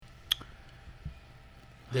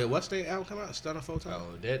Did what's their album come out? Stunner Photo?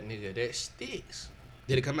 Oh, that nigga, that sticks.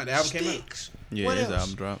 Did it come out? The album came out? Sticks. Yeah, What his else?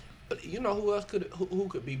 album dropped. But you know who else who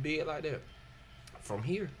could be big like that from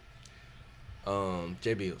here?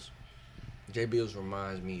 J Bills. J Bills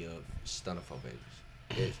reminds me of Stunner for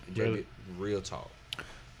Vegas. Really? Real talk.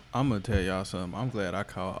 I'm gonna tell y'all something. I'm glad I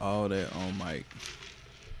caught all that on mic.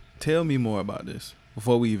 Tell me more about this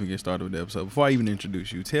before we even get started with the episode. Before I even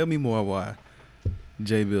introduce you, tell me more why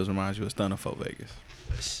J Bills reminds you of Stunner for Vegas.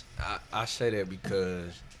 I say that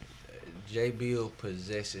because J Bill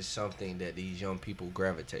possesses something that these young people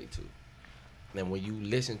gravitate to. And when you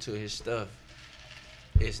listen to his stuff,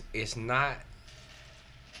 it's not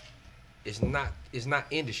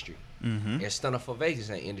industry. Mm-hmm. And Stunner for Vegas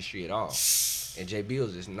ain't industry at all. And J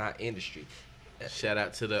Bills is not industry. Shout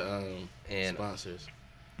out to the And sponsors.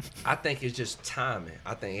 I think it's just timing.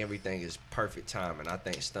 I think everything is perfect timing. I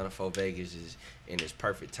think Stunner for Vegas is in his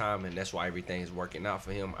perfect timing. That's why everything is working out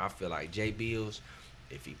for him. I feel like J Bills,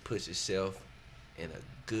 if he puts himself in a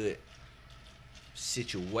good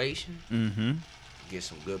situation, Mm-hmm. get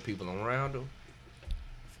some good people around him,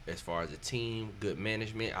 as far as a team, good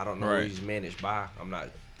management. I don't know Right. who he's managed by. I'm not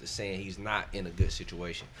saying he's not in a good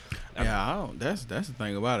situation. Yeah, that's the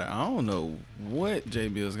thing about it. I don't know what J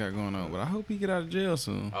Bills got going on, but I hope he get out of jail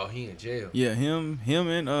soon. Oh, he in jail. Yeah, him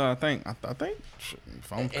and I think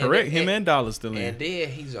if I'm And- correct, and- him and Dollar still in. And then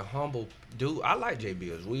he's a humble dude. I like J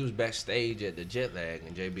Bills. We was backstage at the Jet Lag,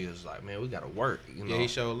 and J Bills was like, "Man, we gotta work." You know? Yeah, he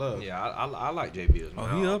showed love. Yeah, I like J Bills.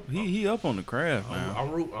 Oh, he up on the craft now. I'm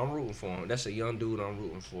rooting for him. That's a young dude. I'm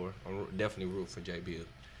rooting for. Definitely rooting for J Bills.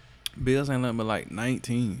 Bills ain't nothing but like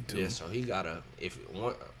 19 too. Yeah, so he gotta.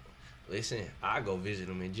 Listen, I go visit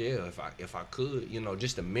him in jail if I could. You know,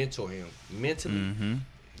 just to mentor him mentally, Mm-hmm.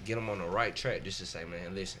 get him on the right track. Just to say,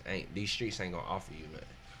 man, listen, these streets ain't gonna offer you nothing.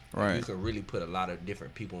 Right. You can really put a lot of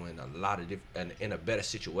different people in in a better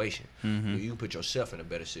situation. Mm-hmm. You can put yourself in a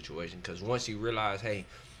better situation because once you realize, hey,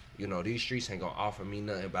 you know, these streets ain't gonna offer me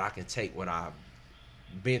nothing, but I can take what I've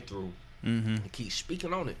been through Mm-hmm. and keep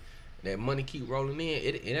speaking on it. That money keep rolling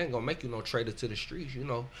in. It ain't gonna make you no traitor to the streets. You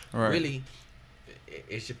know, Right. really,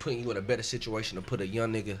 it's just putting you in a better situation to put a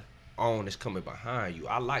young nigga on that's coming behind you.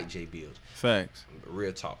 I like J Bills. Facts.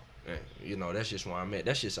 Real talk. And, you know, that's just where I'm at.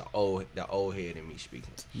 That's just the old head in me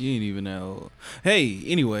speaking. You ain't even that old. Hey,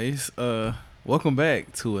 anyways, welcome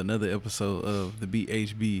back to another episode of the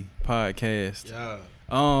BHB podcast. Yeah.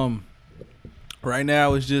 Right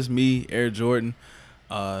now it's just me, Air Jordan.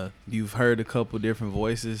 You've heard a couple different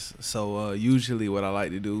voices, so usually what I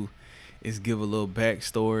like to do is give a little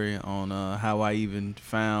backstory on how I even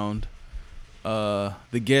found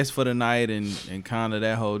the guest for the night and kind of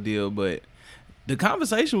that whole deal. But the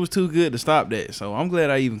conversation was too good to stop that, so I'm glad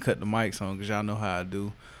I even cut the mics on because y'all know how I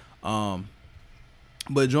do.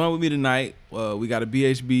 But join with me tonight. We got a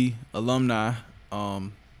BHB alumni.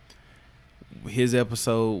 His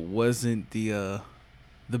episode wasn't the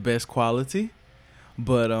best quality,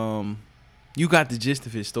 but you got the gist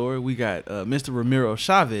of his story. We got Mr. Ramiro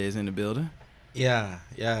Chavez in the building. Yeah.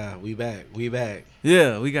 We back.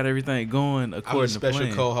 Yeah, we got everything going I'm a according to special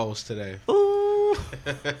plan. co-host today. Ooh,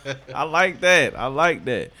 I like that.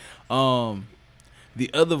 The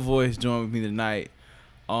other voice joined with me tonight.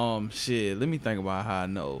 Shit, let me think about how I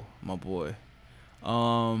know my boy.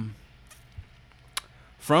 From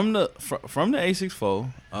the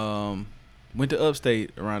A64, went to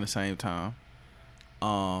Upstate around the same time.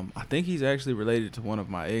 I think he's actually related to one of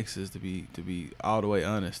my exes, to be all the way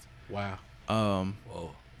honest. Wow.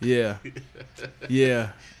 Whoa. Yeah.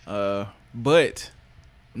 But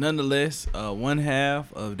nonetheless, one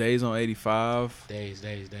half of Days on 85. Days.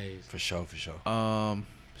 For sure.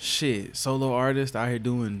 Shit, solo artist out here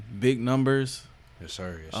doing big numbers. Yes,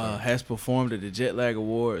 sir. Has performed at the Jet Lag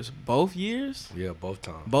Awards both years. Yeah, both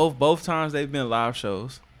times. Both times they've been live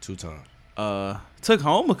shows. 2 times. Took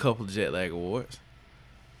home a couple of Jet Lag Awards.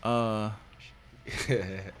 The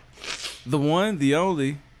one, the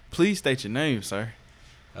only. Please state your name, sir.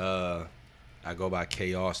 I go by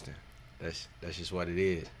K Austin. That's just what it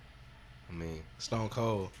is. I mean, Stone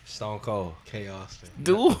Cold. Stone Cold. K. Austin.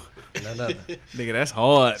 Dude. No. Nigga, that's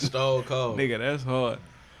hard. Stone Cold. Nigga, that's hard.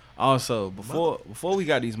 Also, before we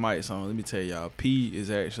got these mics on, let me tell y'all, P is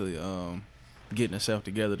actually getting herself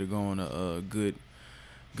together to go on a good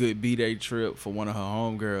B-Day trip for one of her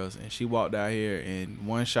homegirls, and she walked out here and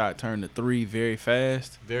one shot turned to 3 very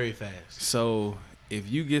fast. Very fast. So if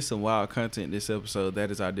you get some wild content this episode, that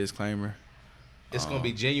is our disclaimer. It's gonna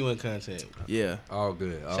be genuine content. Yeah, All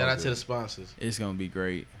good. Shout out to the sponsors. it's gonna be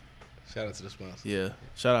great. Shout out to the sponsor. Yeah.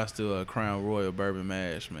 Shout outs to Crown Royal Bourbon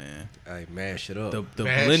Mash, man. Hey, mash it up. The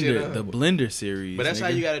Mash it blender, up. the blender series. But that's how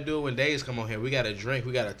nigga. you got to do it when days come on here. We got to drink.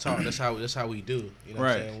 We got to talk. That's how we do. You know what I'm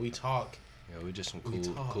Right. saying? We talk. Yeah, we just some We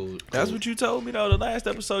cool, talk. cool. That's what you told me though. The last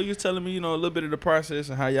episode, you was telling me, a little bit of the process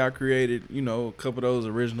and how y'all created, a couple of those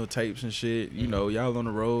original tapes and shit. Y'all on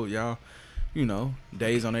the road, y'all,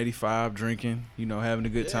 days on 85, drinking, having a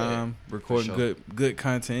good Yeah, time, recording sure. good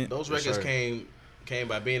content. Those Yes, records sir. came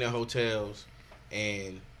by being in hotels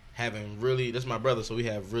and having really. That's my brother, so we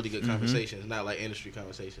have really good conversations, not like industry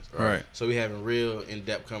conversations. Right. So we having real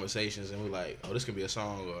in-depth conversations, and we're like, oh, this can be a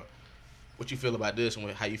song, or what you feel about this, and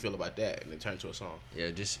how you feel about that, and it turn to a song. Yeah,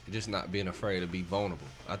 just not being afraid to be vulnerable.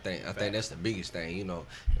 I think that's the biggest thing,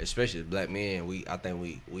 especially as black men. I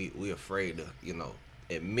think we afraid to,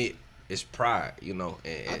 admit it's pride, And,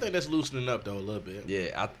 I think that's loosening up though a little bit.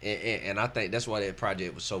 yeah, and I think that's why that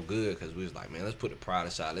project was so good, because we was like, man, let's put the pride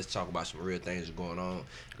aside. Let's talk about some real things that's going on.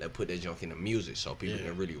 Let's put that junk in the music so people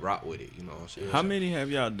can really rock with it. You know what I'm saying? How many have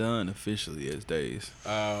y'all done officially as days?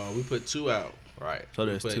 We put 2 out. Right. So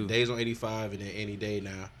there's We put 2. Days on 85 and then Any Day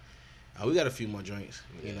now. We got a few more drinks,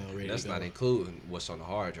 ready That's to go. not including what's on the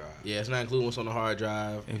hard drive. Yeah, it's not including what's on the hard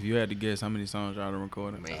drive. If you had to guess how many songs y'all done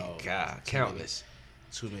recorded. Man, Oh, God, too countless.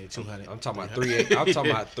 Too many, 200. I'm talking about 3 I'm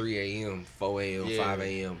talking about 3 a.m., 4 a.m., Yeah. 5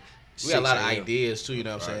 a.m. We got a lot of 6 a.m. ideas too, you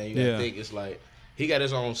know what I'm Right. saying? You gotta Yeah. think it's like he got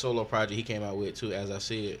his own solo project he came out with too, As I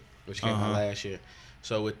Said, which came out last year.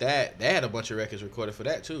 So with that, they had a bunch of records recorded for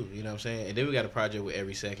that too, you know what I'm saying? And then we got a project with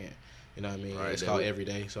Every Second, you know what I mean? Right, It's that called we- Every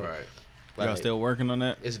Day. So Right. like, Y'all still working on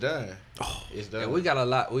that? it's done. It's done. And we got a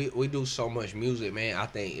lot. We do so much music, man. I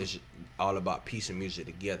think it's all about piecing music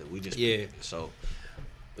together. Yeah. So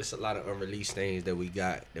it's a lot of unreleased things that we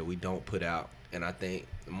got that we don't put out. And I think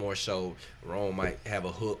more so, Ron might have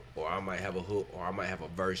a hook, or I might have a hook, or I might have a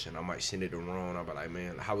verse, and I might send it to Ron. I'll be like,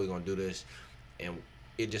 man, how we gonna do this? And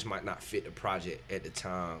it just might not fit the project at the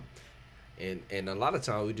time. And a lot of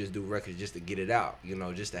times we just do records just to get it out,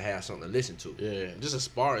 just to have something to listen to. Yeah, just a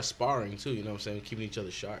sparring too, you know what I'm saying? Keeping each other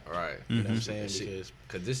sharp. Right. You know what I'm saying? See,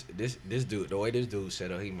 Because Cause this dude, the way this dude said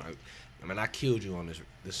it, he might, I killed you on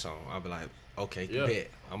this song. I'll be like, okay, Yeah. bet.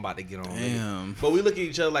 I'm about to get on. Damn. but we look at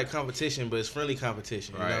each other like competition, but it's friendly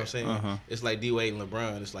competition. You know what I'm Right. saying? It's like D Wade and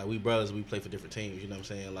LeBron. It's like we brothers, we play for different teams. You know what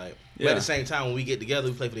I'm saying? Like, but Yeah. at the same time, when we get together,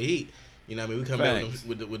 we play for the Heat. You know what I mean? We come back Facts.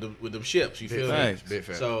 with them ships. You feel me? facts. Big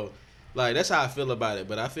fact. So, like, that's how I feel about it.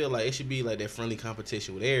 But I feel like it should be like that friendly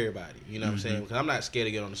competition with everybody. You know what I'm saying? Because I'm not scared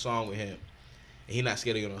to get on the song with him, and he's not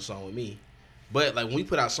scared to get on the song with me. But like when we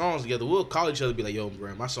put out songs together, we'll call each other and be like, yo,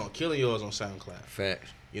 bro, my song Killing Yours on SoundCloud.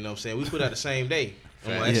 Facts. You know what I'm saying? We put out the same day.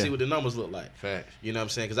 I'm like, Facts. let's Yeah. see what the numbers look like. Facts. You know what I'm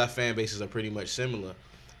saying? Because our fan bases are pretty much similar.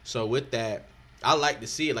 So with that, I like to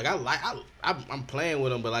see it. Like I'm playing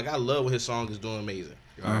with him, but like I love what his song is doing amazing.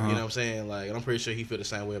 You know what I'm saying? Like, and I'm pretty sure he feel the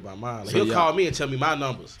same way about mine. Like, So he'll y'all- call me and tell me my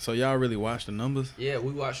numbers. So y'all really watch the numbers? Yeah,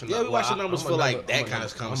 we watching. Yeah, we watching numbers I'm for, a like, number- that I'm a kind of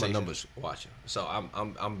number- conversation. I'm a numbers watcher. So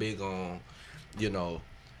I'm big on,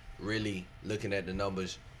 really looking at the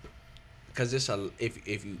numbers, because it's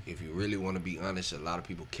if you really want to be honest, a lot of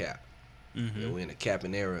people cap. Mm-hmm. Yeah, we're in a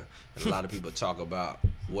capping era, and a lot of people talk about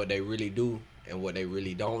what they really do and what they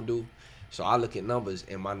really don't do. So I look at numbers,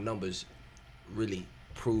 and my numbers really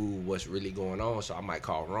prove what's really going on. So I might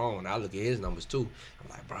call Ron, and I look at his numbers too. I'm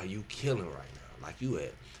like, bro, you killing right now. Like, you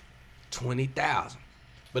at 20,000.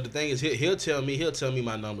 But the thing is, he'll tell me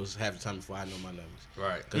my numbers half the time before I know my numbers.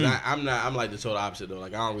 Right. Cause I'm like the total opposite though.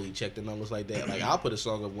 Like I don't really check the numbers like that. Like I'll put a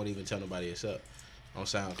song up, won't even tell nobody it's up on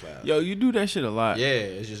SoundCloud. Yo, you do that shit a lot. Yeah,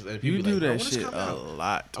 it's just and You people do like, "Bro, that when this shit come a out?"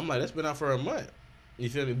 lot. I'm like, that's been out for a month. You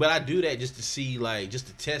feel me? But I do that just to see, like, just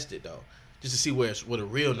to test it though, just to see where the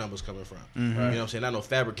real numbers coming from. Mm-hmm. You know what I'm saying? Not no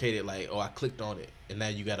fabricated like, oh, I clicked on it and now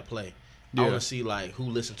you got to play. Yeah. I want to see like who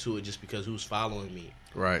listened to it just because who's following me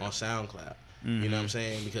Right. on SoundCloud. Mm-hmm. You know what I'm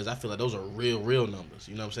saying? Because I feel like those are real numbers.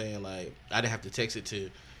 You know what I'm saying? Like I didn't have to text it to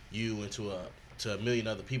you and to a million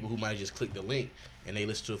other people who might just click the link and they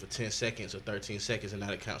listen to it for 10 seconds or 13 seconds and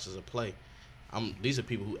now it counts as a play. These are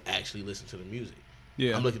people who actually listen to the music.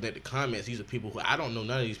 Yeah. I'm looking at the comments. These are people who I don't know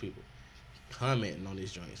none of these people commenting on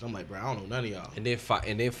these joints. I'm like, bro, I don't know none of y'all. And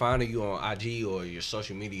then finding you on IG or your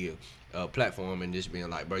social media platform and just being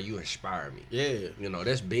like, bro, you inspire me. Yeah.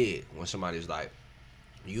 That's big when somebody's like,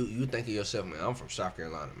 you think of yourself, man, I'm from South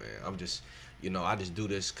Carolina, man. I'm just, I just do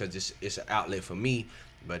this because it's an outlet for me.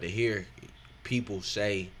 But to hear people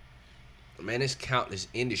say, man, it's countless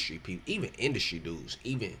industry people, even industry dudes,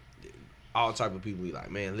 even all type of people be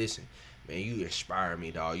like, man, listen, man, you inspire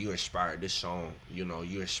me, dog. You inspired this song. You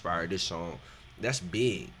inspired this song. That's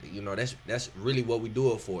big. That's really what we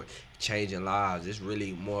do it for. Changing lives. It's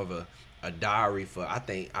really more of a a diary for. I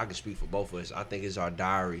think I can speak for both of us. I think it's our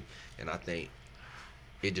diary, and I think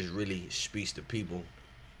it just really speaks to people,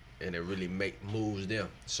 and it really moves them.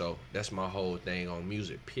 So that's my whole thing on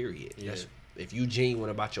music. Period. Yeah. If you genuine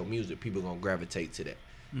about your music, people gonna gravitate to that.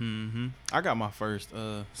 I got my first.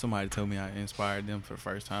 Somebody told me I inspired them for the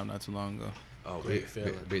first time not too long ago. Oh, Great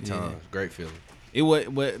feeling. big time, great feeling. It was,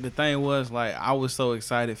 but the thing was, like, I was so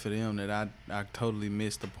excited for them that I totally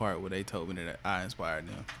missed the part where they told me that I inspired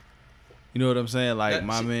them. You know what I'm saying? Like,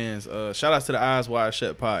 my man's shout out to the Eyes Wide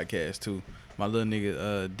Shut podcast too. My little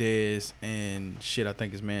nigga Dez and shit. I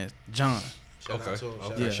think his man's John. Shout out to him.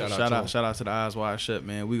 Okay. Yeah, Shout out to the Eyes Wide Shut,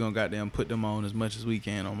 man. We gonna goddamn put them on as much as we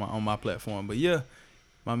can on my platform. But yeah,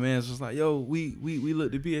 my man's was like, yo, we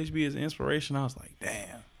looked at BHB as an inspiration. I was like,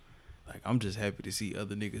 damn. Like, I'm just happy to see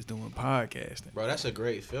other niggas doing podcasting. Bro, that's a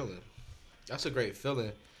great feeling. That's a great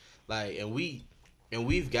feeling. Like, and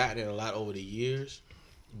we've gotten it a lot over the years,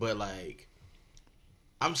 but like,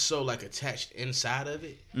 I'm so like attached inside of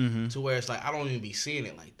it to where it's like I don't even be seeing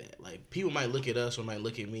it like that. Like, people might look at us or might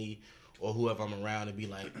look at me or whoever I'm around and be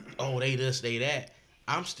like, oh, they this, they that.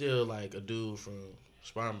 I'm still like a dude from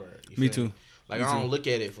Spartanburg. Me too. Like, I don't look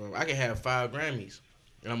at it from, I can have 5 Grammys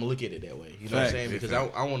and I'm gonna look at it that way. You know what I'm saying? Because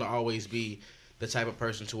I want to always be the type of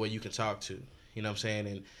person to where you can talk to. You know what I'm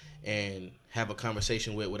saying? And have a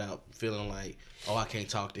conversation without feeling like, oh, I can't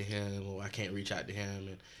talk to him or I can't reach out to him.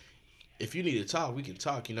 And if you need to talk, we can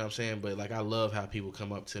talk. You know what I'm saying? But like, I love how people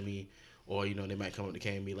come up to me, or you know, they might come up to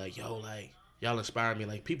K and be like, yo, like, y'all inspire me.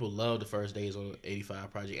 Like, people love the first days on the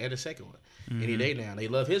 85 project and the second one. Any day now, they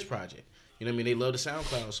love his project. You know what I mean? They love the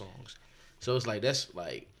SoundCloud songs. So it's like, that's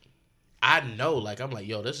like, I know, like, I'm like,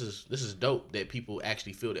 yo, this is dope that people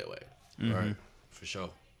actually feel that way. Right, for sure,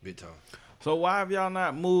 big time. So why have y'all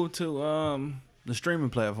not moved to the streaming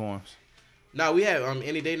platforms? Now we have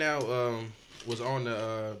Any Day Now was on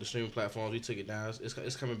the streaming platforms. We took it down.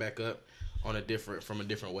 It's coming back up on a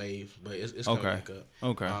different wave, but it's coming back up.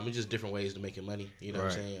 Okay. It's just different ways to making money. You know what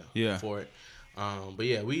I'm saying? Yeah. For it. But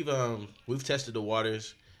yeah, we've tested the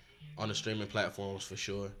waters on the streaming platforms for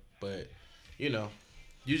sure. But you know,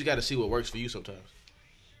 you just got to see what works for you sometimes.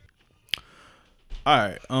 All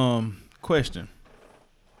right. Question.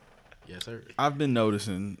 Yes, sir. I've been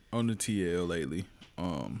noticing on the TL lately,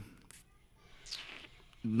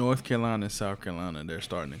 North Carolina and South Carolina, they're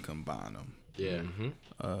starting to combine them. Yeah.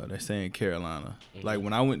 They're saying Carolina. Like,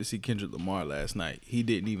 when I went to see Kendrick Lamar last night, he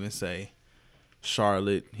didn't even say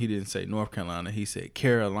Charlotte. He didn't say North Carolina. He said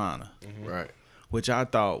Carolina. Right. Which I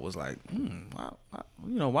thought was like,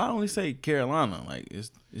 why don't we say Carolina? Like,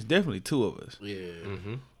 it's definitely 2 of us. Yeah.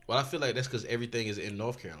 Well, I feel like that's because everything is in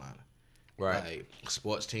North Carolina. Right. Like,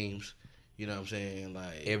 sports teams, you know what I'm saying?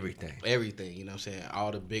 Like, Everything, you know what I'm saying?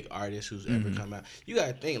 All the big artists who's ever come out. You got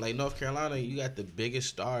to think, like, North Carolina, you got the biggest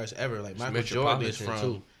stars ever. Like, Michael Jordan is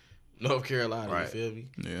from North Carolina, right. You feel me?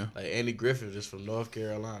 Yeah. Like, Andy Griffith is from North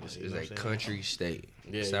Carolina. It's a country state.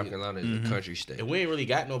 Yeah, South Carolina is a country state. And we ain't really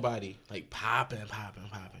got nobody, like, popping.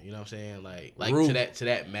 You know what I'm saying? Like to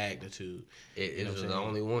that magnitude. It was the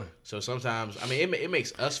only one. So sometimes, I mean, it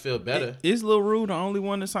makes us feel better. Is Lil Rue the only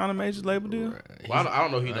one that signed a major label deal? Right. Well, I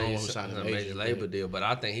don't know if he's the only one who signed a major label deal, but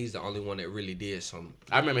I think he's the only one that really did something.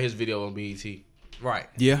 I remember his video on BET. Right.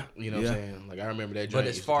 Yeah. You know what I'm saying? Like, I remember that. But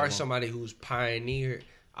as far as somebody who's pioneered,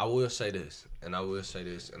 I will say this, and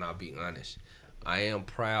I'll be honest. I am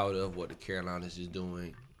proud of what the Carolinas is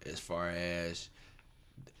doing as far as,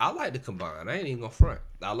 I like to combine. I ain't even gonna front.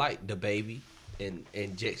 I like the baby and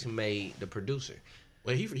Jackson Made, the producer.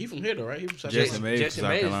 Well, he from here though, right? He from South Jackson Carolina.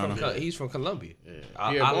 Made from South he's from Columbia. Yeah.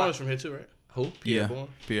 Pierre Bourne's from here too, right? Who? Pierre Bourne.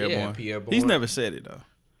 Pierre Bourne. He's never said it though.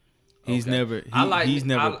 He's never. He's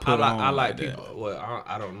never put on. I like people. That. Well,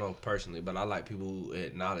 I don't know personally, but I like people who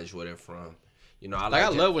acknowledge where they're from. You know, I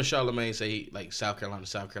love when Charlamagne say like South Carolina.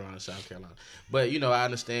 But you know, I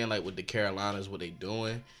understand like with the Carolinas, what they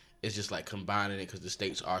doing. It's just like combining it because the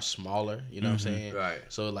states are smaller. You know what I'm saying? Right.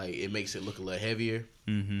 So like it makes it look a little heavier.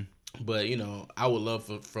 But you know, I would love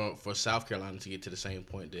for South Carolina to get to the same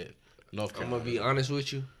point that North Carolina. I'm gonna be honest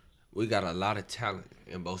with you. We got a lot of talent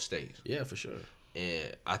in both states. Yeah, for sure.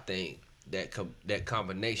 And I think that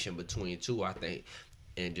combination between two,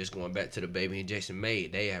 and just going back to the Baby and Jason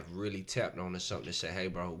Made, they have really tapped on to something to say, hey,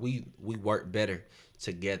 bro, we work better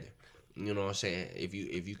together. You know what I'm saying? If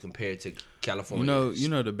you compare it to California, you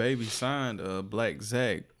know the Baby signed Black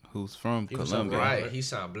Zach, who's from Columbia. Right, he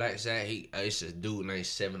signed Black Zach. It's a dude named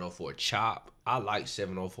 704 Chop. I like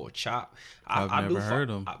 704 Chop. I've never heard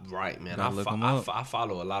him. Right, man. I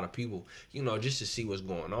follow a lot of people, you know, just to see what's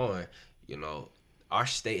going on. You know, our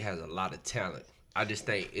state has a lot of talent. I just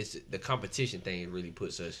think it's the competition thing really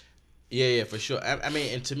puts us Yeah, for sure. I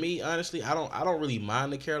mean, and to me, honestly, I don't really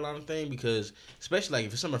mind the Carolina thing because, especially like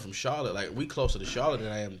if it's someone from Charlotte, like we closer to Charlotte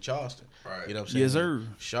than I am to Charleston. Right. You know what I'm saying? Yes, sir.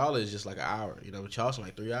 Charlotte is just like an hour. You know, Charleston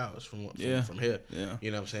like 3 hours from here. Yeah.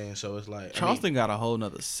 You know what I'm saying? So it's like Charleston got a whole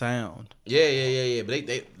nother sound. Yeah. But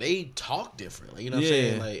they talk different. Like, you know what I'm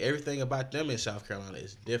saying? Yeah. Like everything about them in South Carolina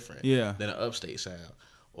is different. Yeah. Than an upstate sound,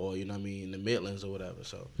 or you know what I mean, the Midlands or whatever.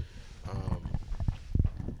 So,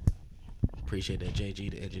 appreciate that,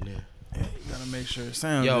 JG, the engineer. Yeah, you gotta make sure it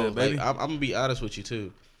sounds Yo, good, baby. like, I'm gonna be honest with you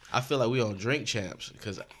too. I feel like we on Drink Champs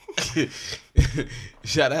because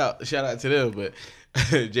shout out to them, but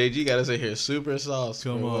JG got us in here super sauce.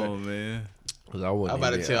 Come on, man. Cause I'm about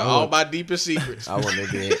to tell all my deepest secrets. I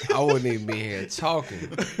wouldn't even be here talking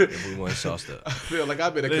if we weren't sauced up. I feel like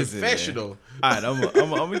I've been a confessional. Man. All right, I'm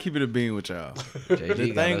gonna keep it a bean with y'all. JG The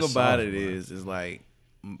got thing us about soft, it bro. is like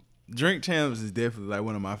Drink Champs is definitely like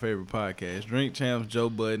one of my favorite podcasts. Drink Champs, Joe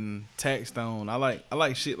Budden, Tax Stone. I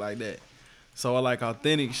like shit like that. So I like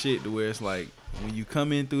authentic shit to where it's like when you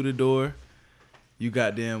come in through the door, you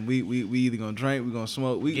goddamn we either gonna drink, we gonna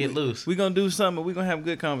smoke, we Get loose. We gonna do something, we gonna have a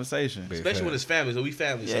good conversation. Especially when it's family, so we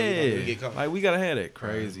family. So we get comfortable. Like we gotta have that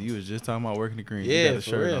crazy. You was just talking about working the green. You Yeah, got a for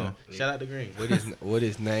shirt real. on. Shout out to Green. What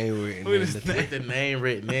is name written? What is in the name? With the name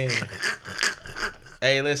written in.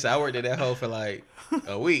 Hey, listen, I worked at that hole for like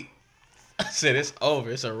a week. I said it's over.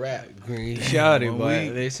 It's a wrap. Green shawty, 1 boy.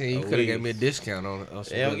 week. They said you A could have week. gave me a discount on some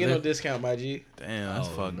They don't get no liquor. discount, my G. Damn, that's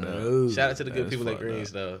fucked up. no. Shout out to the That good is people at fucked Greens,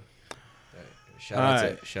 up. though. Shout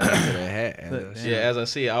out to that hat. Damn. Yeah, as I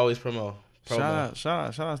see, I always promo. Shout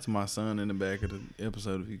out to my son in the back of the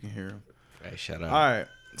episode if you can hear him. Hey, shout out. All right,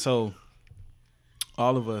 so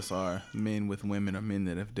all of us are men with women or men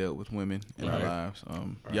that have dealt with women in our Right. lives.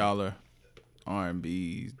 Y'all are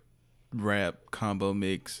R&B, rap combo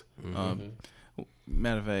mix.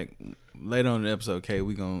 Matter of fact, later on in the episode, Kay,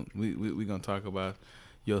 we gonna talk about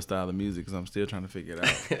your style of music because I'm still trying to figure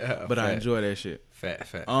it out. But I Fat. enjoy that shit. Fat.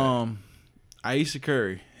 Aisha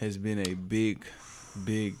Curry has been a big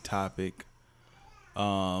topic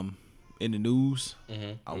in the news.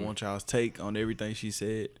 I want y'all's take on everything she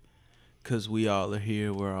said because we all are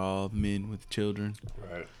here. We're all men with children.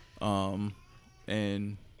 Right.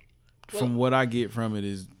 And from what I get from it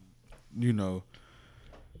is, you know,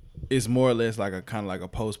 it's more or less like a kind of like a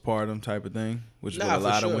postpartum type of thing, which is what a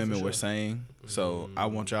lot of women were saying. So I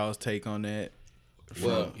want y'all's take on that.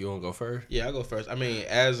 Well, You want to go first? yeah, I'll go first. I mean,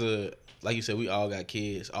 like you said, we all got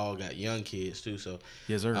kids, all got young kids too. So,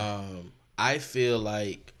 Yes, sir. I feel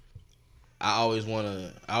like I always want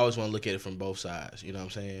to look at it from both sides. You know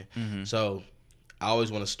what I'm saying? So, I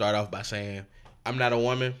always want to start off by saying I'm not a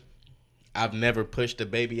woman. I've never pushed a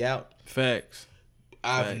baby out. Facts.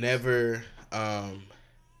 I've never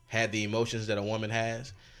had the emotions that a woman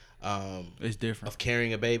has. It's different. Of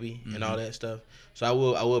carrying a baby and all that stuff. So I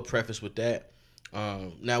will preface with that.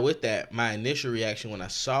 Now with that, my initial reaction when I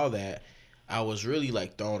saw that, I was really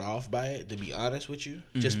like thrown off by it, to be honest with you.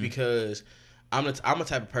 Just because I'm a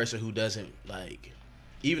type of person who doesn't like,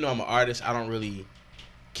 even though I'm an artist, I don't really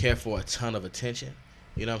care for a ton of attention.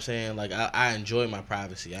 You know what I'm saying? Like I enjoy my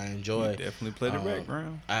privacy. I enjoy You definitely play the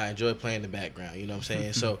background. I enjoy playing the background. You know what I'm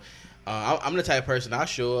saying? So I'm the type of person I'll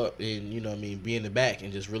show up and, you know what I mean, be in the back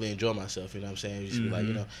and just really enjoy myself. You know what I'm saying? Just be like,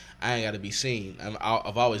 you know, I ain't got to be seen.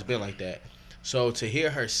 I've always been like that. So to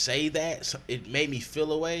hear her say that, it made me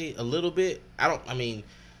feel away a little bit. I mean,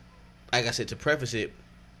 like I said, to preface it,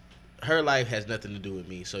 her life has nothing to do with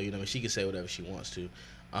me. So, you know, she can say whatever she wants to.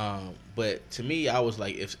 But to me, I was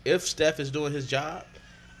like, if Steph is doing his job,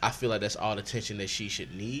 I feel like that's all the attention that she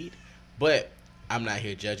should need. But I'm not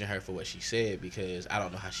here judging her for what she said because I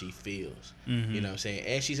don't know how she feels. You know what I'm saying?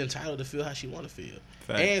 And she's entitled to feel how she want to feel.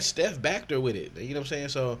 Facts. And Steph backed her with it. You know what I'm saying?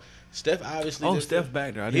 So Steph obviously. Steph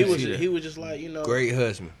backed her. I He didn't was see that. he was just like, you know. Great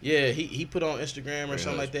husband. Yeah, he put on Instagram or Great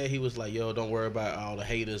something like that. He was like, "Yo, don't worry about all the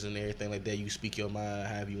haters and everything like that. You speak your mind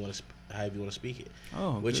however you want to speak it."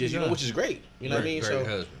 Oh, which good is job. which is great. You know what I mean? Great So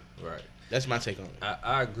husband. Right. that's my take on it.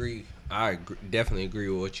 I agree. Definitely agree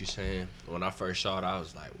with what you're saying. When I first saw it, I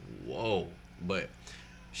was like, whoa. But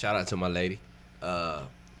shout out to my lady.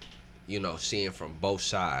 You know, seeing from both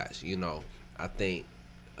sides. You know, I think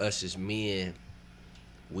us as men,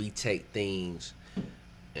 we take things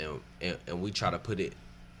and we try to put it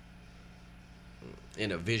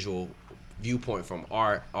in a visual viewpoint from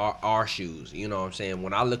our shoes. You know what I'm saying?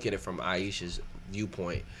 When I look at it from Aisha's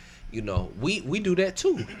viewpoint, you know, we do that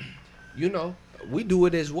too. You know, we do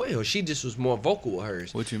it as well. She just was more vocal with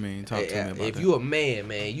hers. What you mean? Talk to me about If that. you a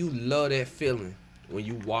man, you love that feeling when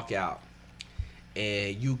you walk out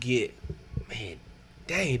and you get, man,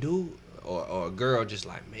 dang, dude, or a girl just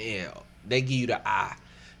like, man, they give you the eye.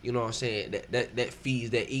 You know what I'm saying? That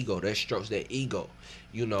feeds that ego. That strokes that ego.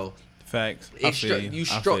 You know. Facts.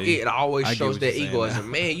 It always strokes that ego as a now.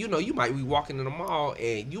 man. You know, you might be walking in the mall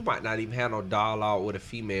and you might not even have no dialogue with a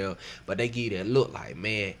female, but they give you that look like,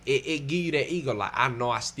 man, it give you that ego. Like, I know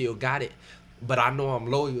I still got it, but I know I'm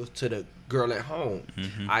loyal to the girl at home.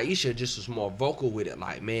 Aisha just was more vocal with it.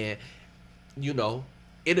 Like, man, you know,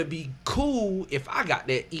 it'll be cool if I got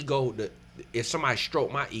that ego. If somebody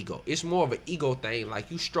stroke my ego, it's more of an ego thing. Like,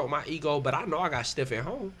 you stroke my ego, but I know I got Steph at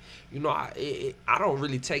home. You know, I don't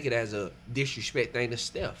really take it as a disrespect thing to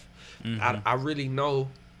Steph. I really know,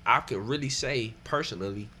 I could really say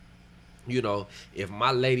personally, you know, if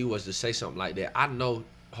my lady was to say something like that, I know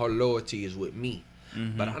her loyalty is with me.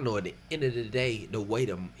 But I know at the end of the day, the way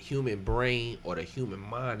the human brain or the human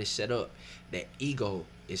mind is set up, that ego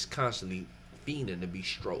is constantly fiending to be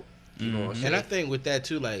stroked. You know what I'm saying? And I think with that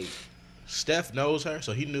too, like, Steph knows her,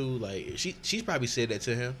 so he knew, like, she's probably said that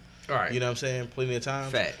to him. All right. You know what I'm saying? Plenty of times.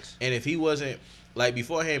 Facts. And if he wasn't, like,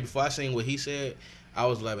 beforehand, before I seen what he said, I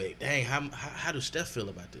was like, dang, how does Steph feel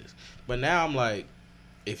about this? But now I'm like,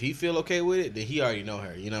 if he feel okay with it, then he already know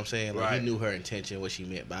her. You know what I'm saying? Like, Right. he knew her intention, what she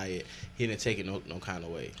meant by it. He didn't take it no kind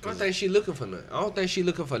of way. I don't think she looking for nothing. I don't think she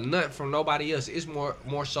looking for nothing from nobody else. It's more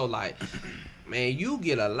so like, man, you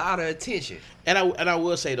get a lot of attention. And I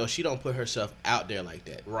will say, though, she don't put herself out there like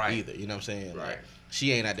that Right. either. You know what I'm saying? Right. Like,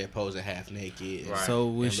 she ain't out there posing half naked. Right. So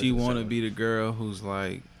would And she looking want to something. be the girl who's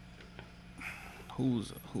like,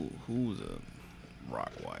 who's a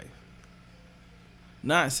rock wife?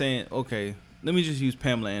 Not saying, okay, let me just use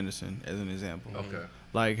Pamela Anderson as an example. Okay.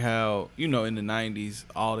 Like how, you know, in the 90s,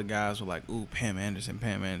 all the guys were like, ooh, Pam Anderson.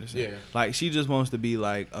 Yeah. Like, she just wants to be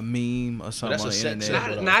like a meme or something that's on a the sex internet.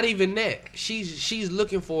 symbol. Not even that. She's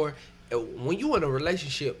looking for, when you in a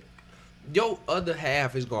relationship, your other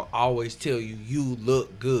half is gonna always tell you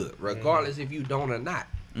look good, regardless if you don't or not.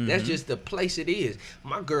 That's just the place it is.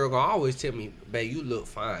 My girl gonna always tell me, babe, you look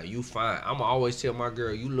fine. You fine. I'ma always tell my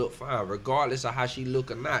girl, you look fine, regardless of how she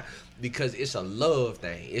look or not, because it's a love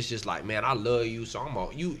thing. It's just like, man, I love you, so I'm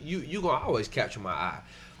gonna you gonna always capture my eye.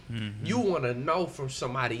 You wanna know from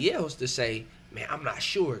somebody else to say, man, I'm not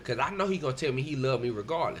sure, because I know he gonna tell me he love me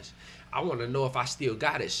regardless. I wanna know if I still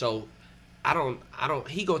got it. So I don't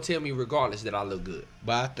he gonna tell me regardless that I look good.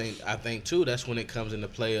 But I think too, that's when it comes into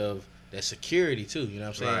play of that security too. You know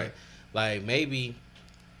what I'm saying? Right. Like, maybe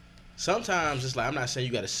sometimes it's like, I'm not saying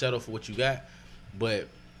you got to settle for what you got, but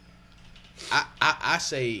I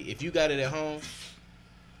say if you got it at home,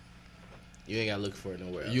 you ain't gotta look for it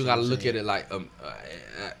nowhere else. You know gotta what I'm look saying? at it like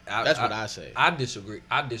That's what I say. I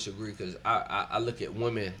disagree because I look at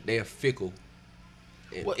women, they're fickle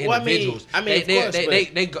Well, individuals. I mean, of course,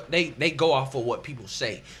 they go off of what people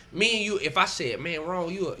say. Me and you, if I said, man,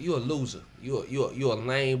 wrong, you a loser, you a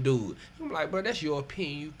lame dude. I'm like, bro, that's your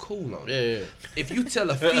opinion. You cool on it. Yeah. If you tell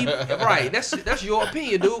a female, right, that's your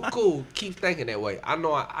opinion, dude. Cool. Keep thinking that way. I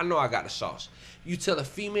know I got the sauce. You tell a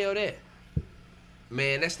female that,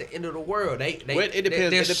 man, that's the end of the world. It depends. They're It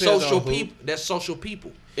depends social on who. people. They're social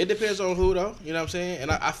people. It depends on who, though. You know what I'm saying?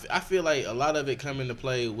 And I feel like a lot of it come into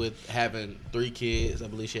play with having 3 kids. I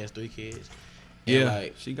believe she has 3 kids. And Yeah,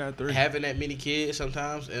 like, she got 3. having that many kids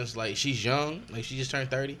sometimes, and it's like she's young, like she just turned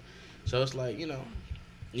 30. So it's like, you know,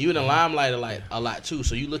 you in the limelight a lot too.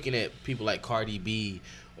 So you looking at people like Cardi B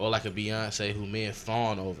or like a Beyonce who men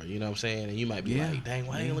fawn over. You know what I'm saying? And you might be like, dang,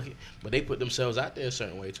 why ain't looking? But they put themselves out there a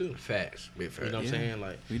certain way too. Facts. Big facts. You know what I'm saying?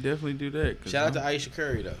 Like, We definitely do that. 'Cause shout out to Aisha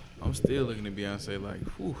Curry though. I'm still looking at Beyonce like,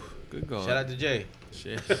 whew, good God. Shout out to Jay.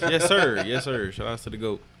 Yes, sir. Yes, sir. Shout out to the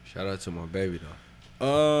GOAT. Shout out to my baby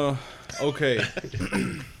though. Okay.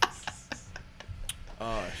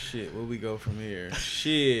 Oh, shit. Where we go from here?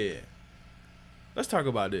 Shit. Let's talk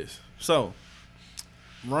about this. So,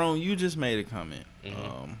 Ron, you just made a comment,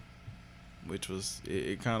 which was,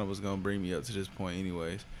 it kind of was going to bring me up to this point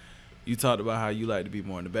anyways. You talked about how you like to be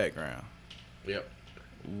more in the background. Yep.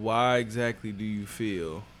 Why exactly do you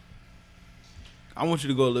feel? I want you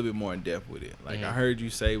to go a little bit more in depth with it. Like, I heard you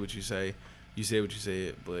say what you say. You said what you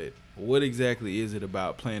said, but what exactly is it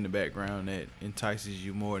about playing the background that entices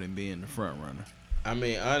you more than being the front runner? I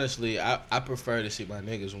mean, honestly, I prefer to see my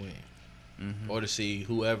niggas win. Or to see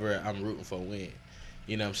whoever I'm rooting for win.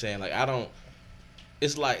 You know what I'm saying? Like, I don't.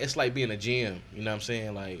 It's like being a GM. You know what I'm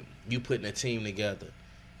saying? Like, you putting a team together.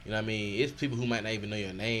 You know what I mean? It's people who might not even know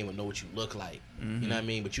your name or know what you look like. You know what I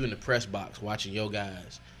mean? But you in the press box watching your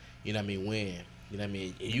guys, you know what I mean, win. You know what I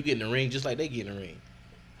mean? And you get in the ring just like they get in the ring.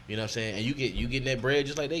 You know what I'm saying? And you getting that bread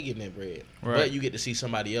just like they getting that bread. Right. But you get to see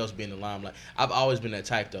somebody else be in the limelight. I've always been that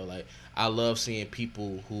type though. Like, I love seeing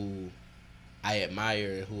people who I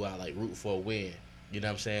admire and who I like root for win. You know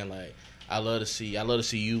what I'm saying? Like, I love to see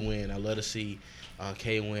you win. I love to see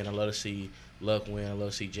K win. I love to see Luck win. I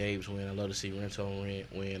love to see James win. I love to see Rento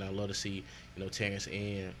win. I love to see, Terrence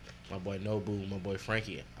N, my boy Nobu, my boy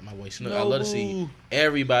Frankie, my boy Snook. I love to see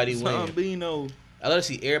everybody win. Bino. I love to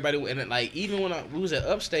see everybody win. And like, even when we was at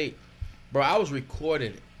Upstate, bro, I was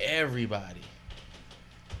recording everybody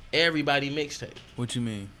mixtape. What you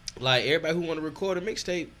mean? Like, everybody who want to record a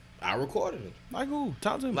mixtape, I recorded them. Like who?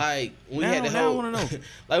 Talk to me. Like, we now, had that now whole. I want to know.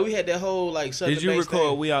 Like, we had that whole like. Southern Did you bass record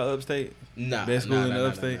thing. We Out Upstate? Nah, Best school in the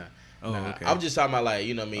Upstate. Oh, Nah. okay. I'm just talking about, like,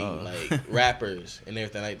 you know what I mean, Oh. like rappers and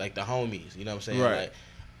everything, like the homies. You know what I'm saying? Right. Like,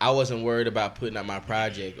 I wasn't worried about putting out my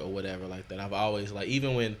project or whatever like that. I've always, like,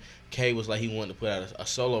 even when K was like he wanted to put out a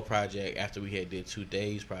solo project after we had did 2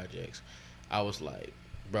 days projects, I was like,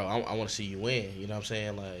 bro, I want to see you win. You know what I'm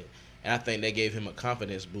saying? Like, and I think that gave him a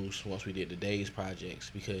confidence boost once we did the days projects,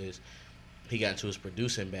 because he got into his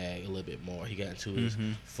producing bag a little bit more. He got into his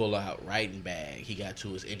full out writing bag. He got to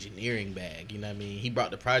his engineering bag. You know what I mean? He brought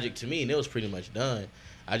the project to me and it was pretty much done.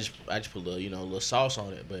 I just put a little, little sauce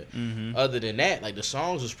on it. But other than that, like, the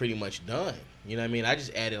songs was pretty much done. You know what I mean? I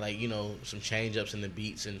just added, like, some change ups in the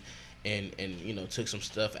beats and took some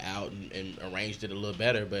stuff out and arranged it a little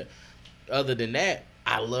better. But other than that,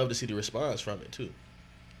 I love to see the response from it too.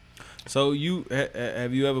 So you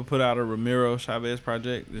have you ever put out a Ramiro Chavez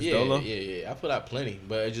project? This Dolo? Yeah. I put out plenty,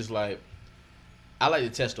 but it's just like, I like to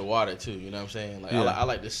test the water too. You know what I'm saying? Like, Yeah. I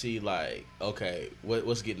like to see, like, okay,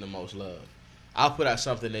 what's getting the most love. I'll put out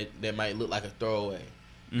something that might look like a throwaway,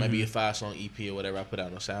 maybe a 5-song EP or whatever I put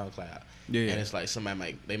out on SoundCloud. Yeah. And it's like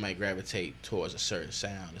somebody might gravitate towards a certain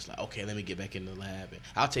sound. It's like, okay, let me get back in the lab and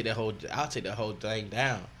I'll take that whole thing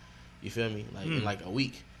down. You feel me? Like in like a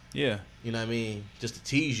week. Yeah. You know what I mean? Just to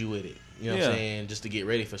tease you with it. You know what I'm saying? Just to get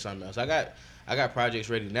ready for something else. I got projects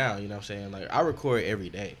ready now, you know what I'm saying? Like, I record every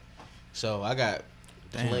day. So I got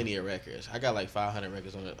plenty of records. I got like 500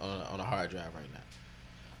 records on a hard drive right now.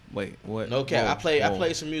 Wait, what? No cap. Whoa, I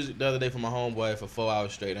played some music the other day for my homeboy for 4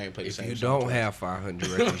 hours straight. I ain't played the If same you song don't twice. have 500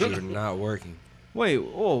 records, you're not working. Wait,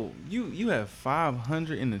 whoa, you have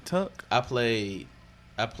 500 in the tuck? I played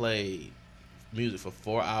music for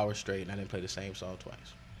 4 hours straight and I didn't play the same song twice.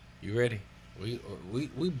 You ready? We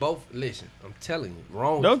both listen. I'm telling you,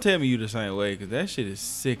 wrong. Don't tell me you the same way, because that shit is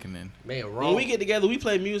sickening. Man, When wrong. we get together, we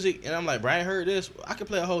play music and I'm like, Brian heard this. I could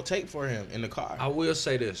play a whole tape for him in the car. I will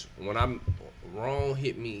say this: when Ron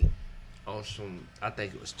hit me on some, I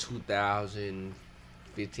think it was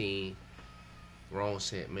 2015. Ron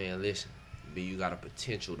said, "Man, listen, B, you got a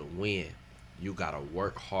potential to win. You gotta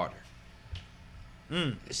work harder."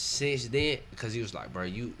 Since then, because he was like, "Bro,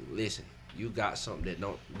 you listen. You got something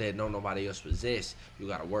that don't nobody else possess. You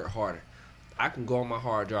gotta work harder." I can go on my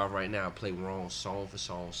hard drive right now and play Ron song for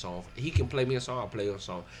song. He can play me a song, I'll play a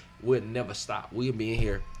song. We'll never stop. We'll be in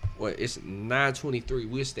here. Well, it's 9:23.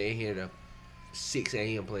 We'll stay in here to 6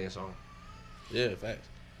 a.m. playing song. Yeah, facts.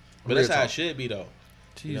 But Real that's how it talk. should be though.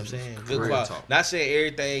 You know what I'm saying? Real Good quality. talk. Not saying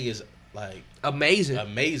everything is like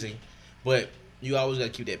Amazing. but you always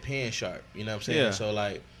gotta keep that pen sharp. You know what I'm saying? Yeah. So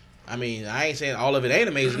like, I mean, I ain't saying all of it ain't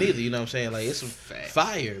amazing either. You know what I'm saying? Like, it's some Facts.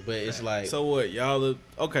 fire, but it's like, So what, y'all?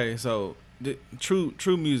 Okay, so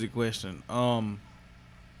true music question.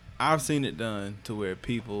 I've seen it done to where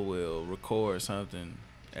people will record something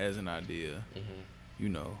as an idea,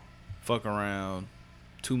 fuck around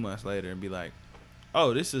 2 months later and be like,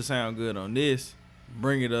 "Oh, this will sound good on this."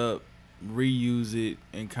 Bring it up, reuse it,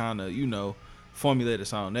 and kind of formulate a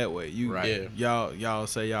song that way. Right. Yeah. Y'all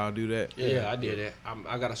say y'all do that. Yeah, I did that.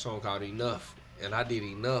 I got a song called Enough, and I did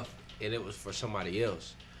Enough, and it was for somebody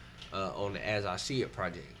else on the As I See It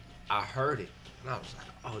project. I heard it, and I was like,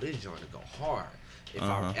 "Oh, this joint to go hard."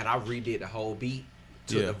 And I redid the whole beat,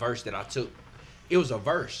 took the verse that I took. It was a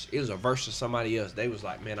verse. It was a verse of somebody else. They was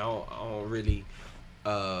like, "Man, I don't really."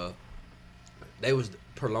 They was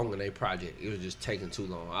prolonging their project. It was just taking too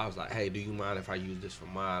long. I was like, "Hey, do you mind if I use this for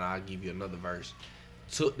mine? I'll give you another verse."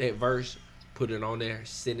 Took that verse, put it on there,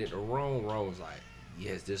 sent it to Ron. Ron was like,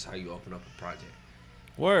 "Yes, this is how you open up a project."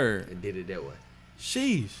 Word. And did it that way.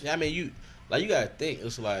 Sheesh. yeah, I mean, you gotta think.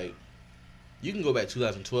 It's like, you can go back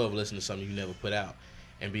 2012, listen to something you never put out,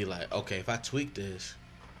 and be like, okay, if I tweak this,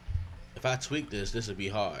 this would be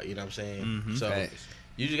hard. You know what I'm saying? So Facts.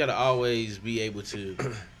 you just gotta always be able to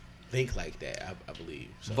think like that. I believe.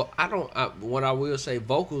 So. What I will say,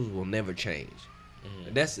 vocals will never change.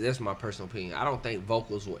 That's my personal opinion. I don't think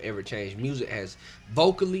vocals will ever change. Music has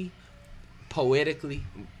vocally, poetically,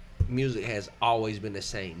 music has always been the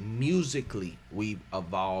same. Musically, we've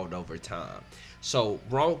evolved over time. So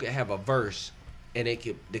Ron could have a verse, and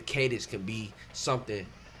the cadence can be something.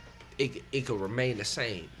 it could remain the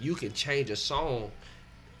same. You can change a song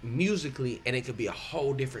musically and it could be a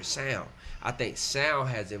whole different sound. I think sound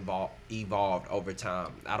has evolved over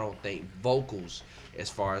time. I don't think vocals, as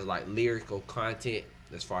far as like lyrical content,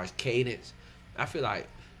 as far as cadence, I feel like,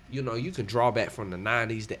 you know, you can draw back from the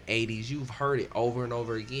 90s, the 80s. You've heard it over and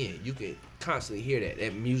over again. You can constantly hear that.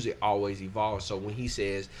 That music always evolves. So when he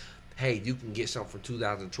says, hey, you can get something from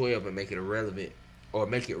 2012 and make it irrelevant, or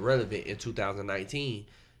make it relevant in 2019,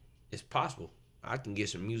 it's possible. I can get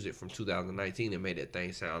some music from 2019 and make that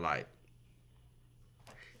thing sound like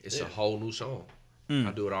it's a whole new song.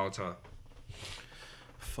 I do it all the time.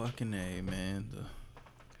 Fucking A, man. The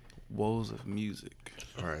woes of music.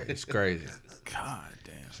 All right, it's crazy. God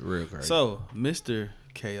damn. It's real crazy. So, Mr.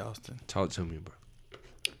 K. Austin. Talk to me, bro.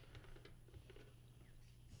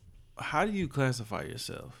 How do you classify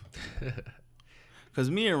yourself? Because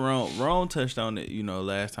me and Ron touched on it, you know,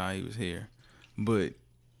 last time he was here. But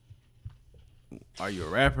are you a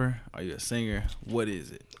rapper? Are you a singer? What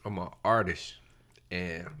is it? I'm an artist,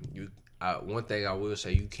 and one thing I will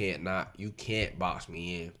say, you can't box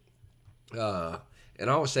me in. And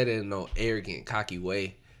I don't say that in no arrogant, cocky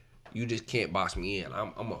way. You just can't box me in.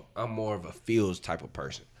 I'm more of a feels type of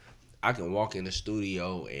person. I can walk in the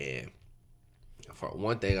studio, and for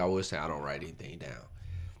one thing I will say, I don't write anything down.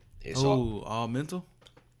 It's all mental?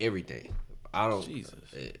 Everything. I don't. Jesus.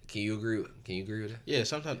 Can you agree with that? Yeah,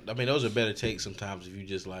 sometimes, I mean, those are better takes sometimes if you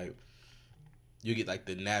just like, you get like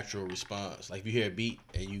the natural response. Like if you hear a beat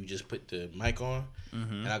and you just put the mic on,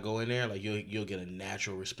 and I go in there, like you'll get a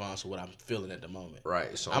natural response of what I'm feeling at the moment.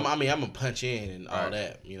 Right. So I'm gonna punch in and all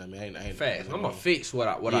that. You know what I mean? I ain't facts. I'm gonna fix what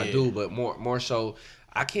I do, but more so,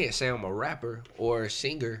 I can't say I'm a rapper or a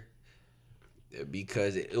singer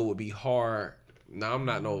because it would be hard. Now I'm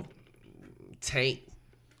not no Tank,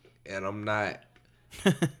 and I'm not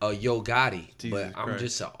a Yo Gotti, but I'm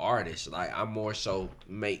just an artist. Like I'm more so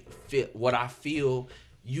fit what I feel.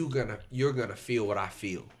 You're gonna feel what I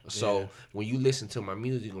feel. So when you listen to my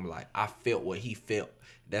music, I'm like, I felt what he felt.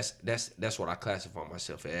 That's what I classify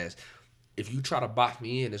myself as. If you try to box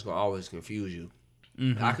me in, it's gonna always confuse you.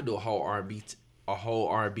 I could do a whole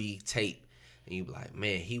R&B tape, and you be like,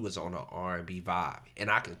 man, he was on an R&B vibe,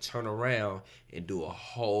 and I can turn around and do a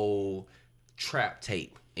whole trap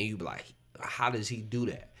tape, and you be like, how does he do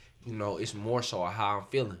that? You know, it's more so how I'm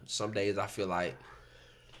feeling. Some days I feel like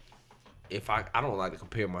I don't like to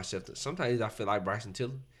compare myself to. Sometimes I feel like Bryson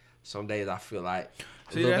Tiller. Some days I feel like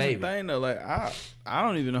Lil Baby. That's the thing though. Like I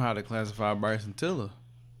don't even know how to classify Bryson Tiller.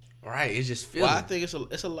 Right, it's just feeling. Well, I think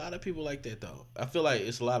it's a lot of people like that though. I feel like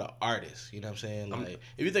it's a lot of artists. You know what I'm saying? Like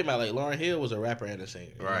if you think about like Lauryn Hill was a rapper and a singer.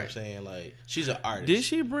 You know what I'm saying? Like she's an artist. Did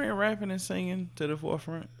she bring rapping and singing to the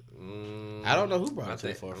forefront? I don't know who brought it to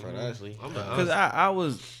the forefront, honestly. Because I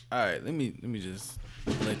was all right. Let me just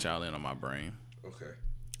let y'all in on my brain. Okay.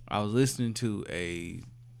 I was listening to a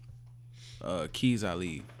Keys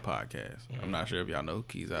Ali podcast. I'm not sure if y'all know who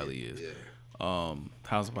Keys Ali is. Yeah.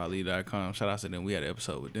 Houseofali.com. Shout out to them. We had an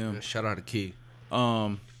episode with them. Shout out to Key.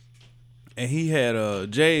 And he had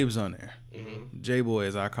Jabes on there. J-Boy,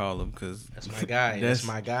 as I call him, because That's my guy. That's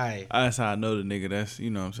my guy. That's how I know the nigga. That's,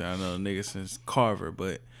 you know what I'm saying? I know the nigga since Carver.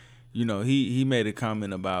 But, you know, he made a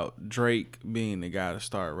comment about Drake being the guy to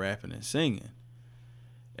start rapping and singing.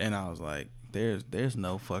 And I was like, there's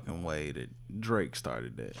no fucking way that Drake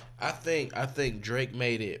started that. I think Drake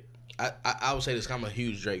made it. I would say this. I'm a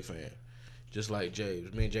huge Drake fan, just like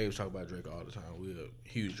James. Me and James talk about Drake all the time. We're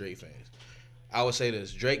huge Drake fans. I would say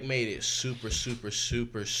this. Drake made it super, super,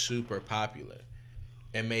 super, super popular,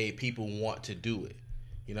 and made people want to do it.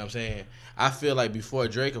 You know what I'm saying? I feel like before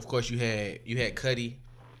Drake, of course, you had Cudi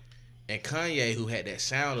and Kanye, who had that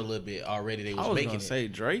sound a little bit already. They was making it. I was gonna say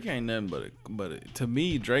Drake ain't nothing but to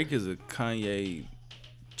me, Drake is a Kanye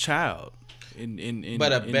child. In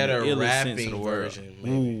but a in better the rapping version.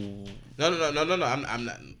 Maybe. No. I'm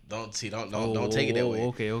not. Don't take it that way.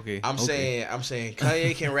 Okay. I'm saying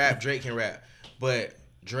Kanye can rap, Drake can rap, but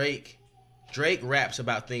Drake raps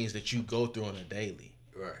about things that you go through on a daily.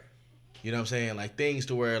 Right. You know what I'm saying? Like things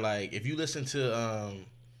to where like if you listen to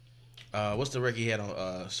what's the record he had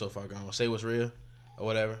on So Far Gone? Say What's Real or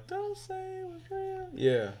whatever. Don't say what's real.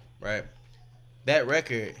 Yeah. Right. That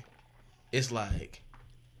record, it's like,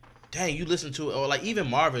 dang, you listen to it, or like even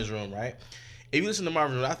Marvin's Room, right? If you listen to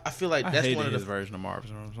Marvin's Room, I feel like that's one of the version of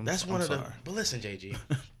Marvin's Room. That's one of the. But listen, JG,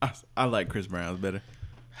 I like Chris Brown's better.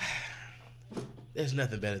 There's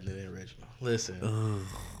nothing better than the original. Listen,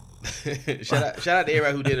 shout out to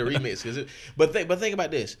everybody who did a remix. But think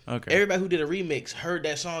about this. Okay. Everybody who did a remix heard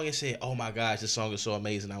that song and said, "Oh my gosh, this song is so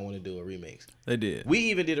amazing! I want to do a remix." They did. We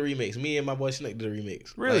even did a remix. Me and my boy Snick did a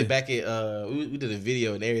remix. Really? Like back at we did a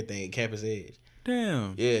video and everything at Campus Edge.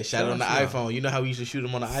 Damn. Yeah, shot it on the iPhone. You know how we used to shoot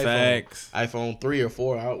them on the Facts. iPhone 3 or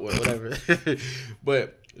 4 out, whatever.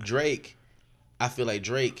 But Drake, I feel like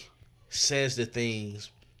Drake says the things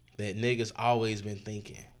that niggas always been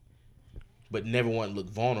thinking, but never want to look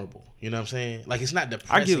vulnerable. You know what I'm saying? Like, it's not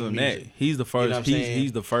depressing. I give him music. that. He's the first. You know what I'm saying?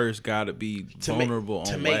 He's the first guy to be vulnerable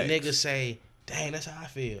to on make wax. niggas say, "Dang, that's how I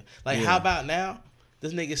feel." Like, Yeah. how about now?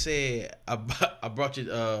 This nigga said, I brought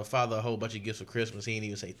your father a whole bunch of gifts for Christmas. He didn't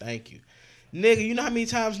even say thank you. Nigga, you know how many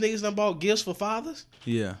times niggas done bought gifts for fathers?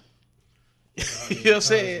 Yeah. You know what I'm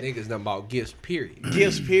saying? Niggas done bought gifts, period.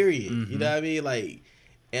 Gifts, period. You know what I mean? Like,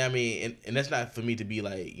 and I mean, and that's not for me to be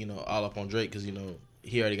like, you know, all up on Drake, because, you know,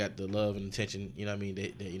 he already got the love and attention, you know what I mean,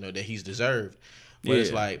 that you know, that he's deserved. But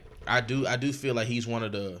it's like, I do feel like he's one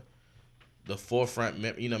of the forefront,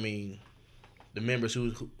 you know what I mean, the members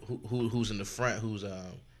who's in the front, who's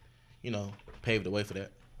you know, paved the way for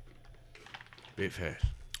that. Big fast.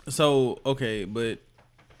 So, okay, but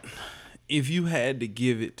if you had to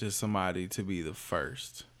give it to somebody to be the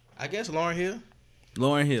first, I guess Lauryn Hill.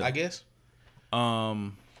 Lauryn Hill. I guess. My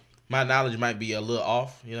My knowledge might be a little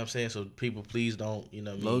off, you know what I'm saying? So people, please don't, you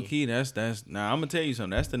know what I mean? low key, that's now I'm gonna tell you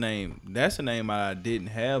something. That's the name I didn't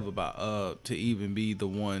have about to even be the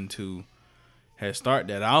one to have start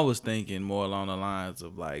that. I was thinking more along the lines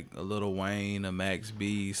of like a Lil Wayne, a Max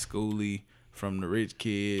B, Schoolie from the Rich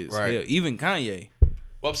Kids, Right. hell, even Kanye.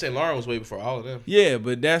 Well, I'm saying Lauren was way before all of them. Yeah,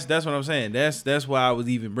 but that's what I'm saying. That's why I was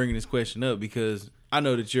even bringing this question up, because I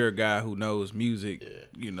know that you're a guy who knows music. Yeah.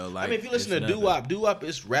 You know, like I mean, if you listen to doo-wop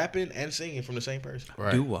is rapping and singing from the same person.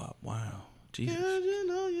 Right. doo-wop. Wow, Jesus. Yeah, you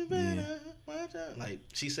know you better watch out. Like,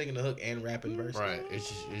 she's singing the hook and rapping verse. Right.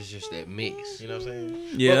 It's just that mix. You know what I'm saying?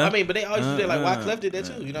 Yeah. But, I mean, but they always do that. Like, Wyclef did that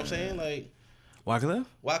too. You know what I'm saying? Like, Wyclef?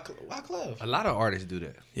 Wyclef. A lot of artists do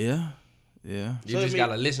that. Yeah, yeah. You So, I just mean-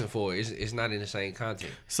 gotta listen for it. It's not in the same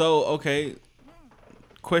content. So okay,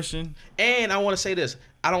 question. And I want to say this.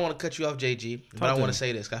 I don't want to cut you off, JG, but I to want me. to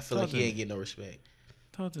say this, 'cause I feel Talk like to he me. ain't getting no respect.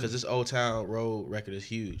 Talk to Because me. this Old Town Road record is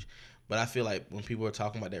huge. But I feel like when people are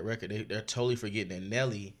talking about that record, they're totally forgetting that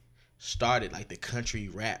Nelly started like the country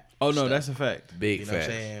rap. Oh no, stuff. that's a fact. Big You know what I'm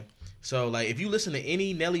fact. saying? So, like, if you listen to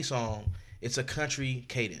any Nelly song, it's a country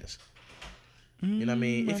cadence. You know what I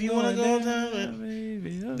mean? If you want to go down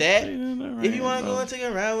that, if you want to go and take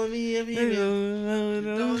a ride with me, if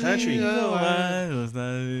you country. You know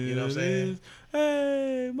what I'm saying?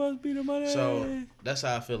 Hey, must be the money. So, that's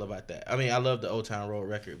how I feel about that. I mean, I love the Old Town Road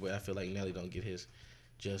record, but I feel like Nelly don't get his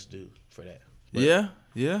just due for that. But,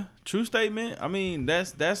 yeah, true statement. I mean,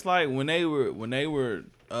 that's like when they were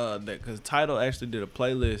that, because Tidal actually did a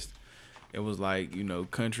playlist. It was like, you know,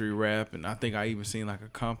 country rap, and I think I even seen like a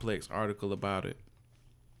Complex article about it.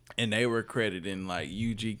 And they were crediting like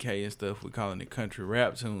UGK and stuff with calling it country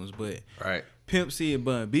rap tunes, but Right. Pimp C and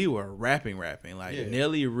Bun B were rapping. Like Yeah.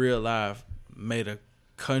 Nelly Real Life made a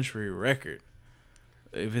country record.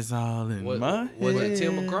 If it's all in my Was head. it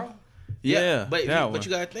Tim McGraw? Yeah, but that one. but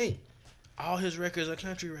you gotta think, all his records are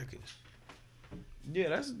country records. Yeah,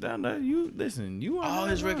 that's down there. You listen. You All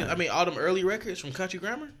his records. I mean, all them early records from Country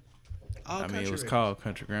Grammar. All I country mean, it was records. called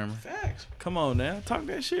Country Grammar. Facts. Come on now, talk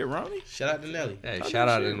that shit, Ronnie. Shout out to Nelly. Hey, Talk shout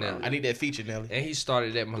that out to shit, Nelly. I need that feature, Nelly. And he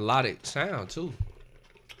started that melodic sound too.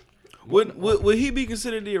 Would he be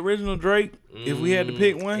considered the original Drake if we had to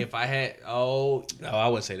pick one? If I had, No, I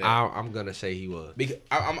wouldn't say that. I'm gonna say he was. Because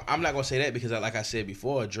I'm not gonna say that because, like I said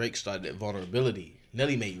before, Drake started that vulnerability.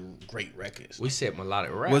 Nelly made great records. We said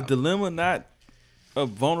melodic rap. Was Dilemma not a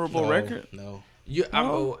vulnerable record? No.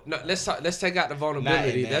 No, let's take out the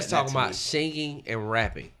vulnerability. Not let's talk to about me. singing and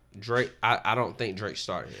rapping. Drake, I don't think Drake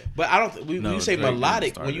started it. But I don't. When No, you say Drake didn't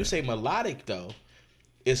melodic, start when you that. say melodic though,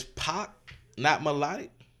 is pop not melodic?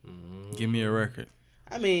 Give me a record.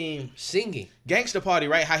 I mean, Singing. Gangsta Party,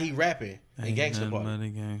 right? How he rapping in Gangsta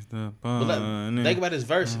Party. But think about his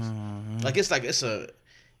verses. Like it's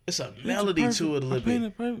a melody to it a little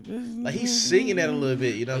bit. Like he's singing that a little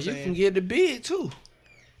bit. You know what I'm You saying? can get the bid too.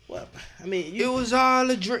 Well, I mean, It was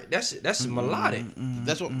all a drink. That's melodic.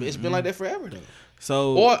 that's what it's been like that forever though.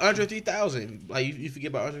 So Or Andre 3000. Like you forget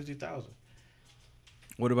about Andre 3000.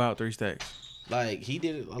 what about 3 Stacks? Like he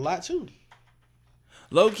did it a lot too.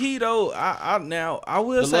 Low key though, I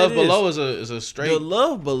will The say Love this. Below is a straight. The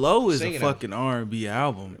Love Below is a singing fucking R&B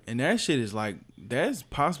album, and that shit is like that's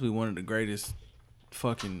possibly one of the greatest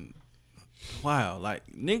fucking. Wow, like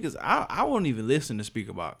niggas, I won't even listen to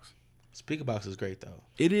Speaker Box. Speaker Box is great though.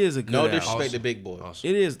 It is a good No album. disrespect to Big Boy. Awesome.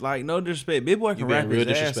 It is like no disrespect. Big Boy can being rap real his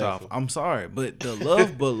ass off. disrespectful. I'm sorry, but the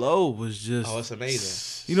Love Below was just. Oh, it's amazing.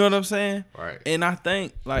 You know what I'm saying? Right. And I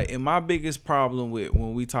think and my biggest problem with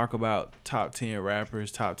when we talk about top 10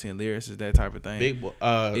 rappers, top 10 lyricists, that type of thing, Big Boy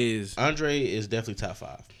is Andre is definitely top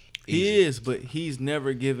 5. he Easy. is, but he's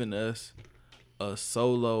never given us a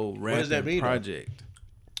solo does that rapping mean, though? project.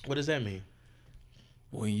 What does that mean?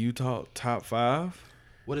 When you talk top 5,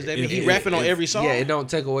 What does that If- mean? He if- rapping on if- every song. Yeah, it don't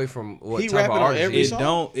take away from what He type of rapping on artist every he it is.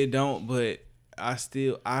 song. don't. But I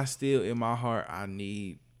still in my heart, I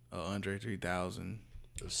need a Andre 3000.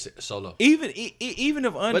 Solo. Even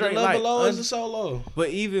if But Andre the Love like, Below is a solo.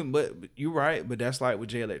 but you're right. But that's like with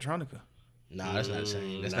Jay Electronica. Nah, that's not the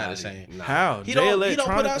same. That's not the same. Nah. How He Jay don't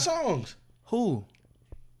Electronica? put out songs. Who?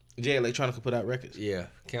 Jay Electronica put out records. Yeah,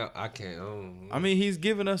 I can't. I mean, he's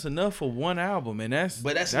given us enough for one album, and that's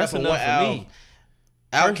enough for one for album. me.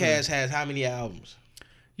 Outkast has how many albums?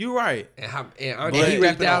 You're right. And But Andre he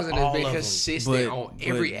rapping on 3000 all has of been them. consistent on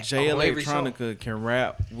every Jay on every song. Electronica can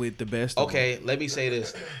rap with the best. Of Okay, let me say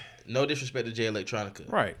this. No disrespect to Jay Electronica. them.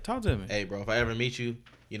 Right. Talk to me. Hey, bro, if I ever meet you,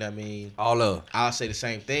 you know what I mean? All of. I'll say the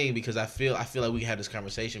same thing because I feel like we can have this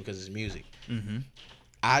conversation because it's music. Mm-hmm.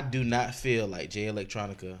 I do not feel like Jay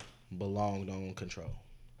Electronica belonged on Control.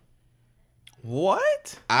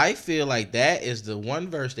 What? I feel like that is the one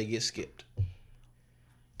verse that gets skipped.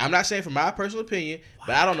 I'm not saying from my personal opinion,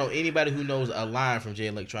 but I don't know anybody who knows a line from Jay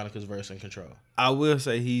Electronica's verse in Control. I will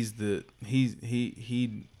say he.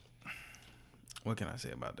 What can I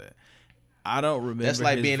say about that? I don't remember. That's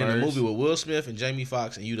like his being in a verse. movie with Will Smith and Jamie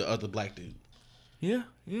Foxx and you the other black dude. Yeah,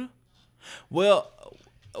 yeah. Well,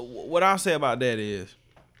 what I'll say about that is,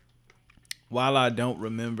 while I don't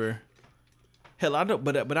remember, hell, I don't,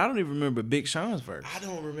 but I don't even remember Big Sean's verse. I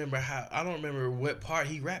don't remember what part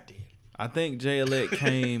he rapped in. I think Jay Elect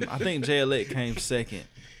came. I think Jay Elect came second.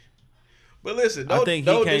 But listen, I think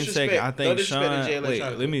he came disrespect. second. I think disrespect to Jay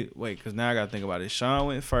Sean. Electronica. Wait, because now I got to think about it. Sean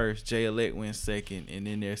went first. Jay Elect went second, and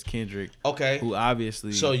then there's Kendrick, Okay, who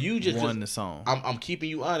obviously so you just won the song. I'm keeping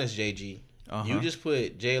you honest, JG. Uh-huh. You just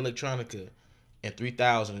put Jay Electronica and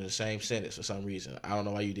 3000 in the same sentence for some reason. I don't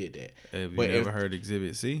know why you did that. Have you but ever heard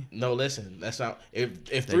Exhibit C? No, listen, that's not. If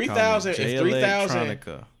They 3000 call me if Jay 3000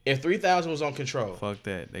 Electronica. if 3000 was on Control, Fuck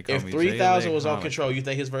that. They call if me 3000 Jay was on Electronica. Control, you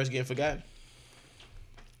think his verse getting forgotten?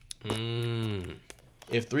 Mm.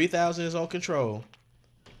 If 3000 is on Control,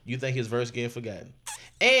 you think his verse getting forgotten?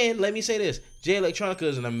 And let me say this: Jay Electronica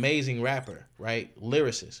is an amazing rapper, right?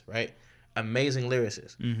 Lyricist, right? Amazing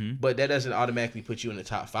lyricist. Mm-hmm. But that doesn't automatically put you in the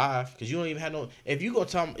top 5 because you don't even have no. If you gonna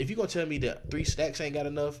tell me that 3 Stacks ain't got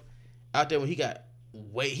enough out there when he got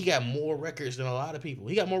more records than a lot of people.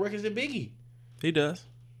 He got more records than Biggie. He does.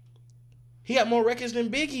 He got more records than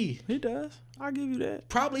Biggie. He does. I'll give you that.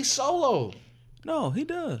 Probably solo. No, he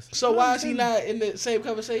does. So No, why I'm is he saying- not in the same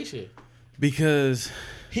conversation? Because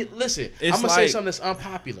Listen, It's I'm gonna say like- something that's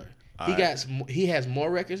unpopular. Alright. He has more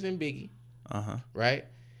records than Biggie, right?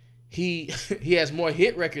 He has more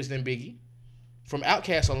hit records than Biggie from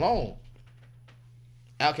Outkast alone.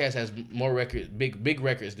 Outkast has more records, big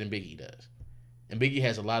records than Biggie does, and Biggie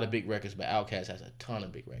has a lot of big records, but Outkast has a ton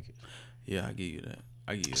of big records. yeah, I give you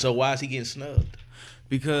that. So why is he getting snubbed?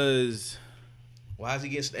 Because Why is he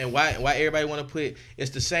getting and why everybody want to put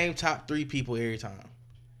it's the same top 3 people every time?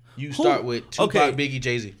 You Who? start with Tupac, Okay. Biggie,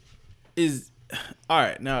 Jay-Z. is all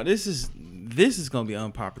right. Now this is gonna be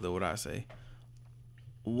unpopular. What I say.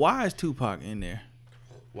 Why is Tupac in there?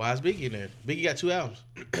 Why is Biggie in there? Biggie got 2 albums.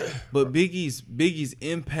 But Biggie's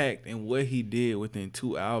impact and what he did within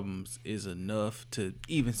 2 albums is enough to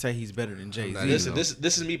even say he's better than Jay-Z. Nah, Listen,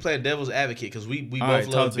 this is me playing devil's advocate because we both right,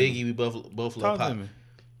 love talk to me. Biggie, we both Talk love Pop. to me.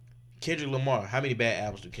 Kendrick Lamar, how many bad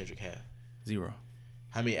albums do Kendrick have? 0.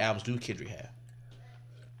 How many albums do Kendrick have?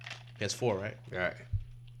 He has 4, right? All right.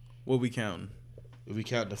 What we counting? If we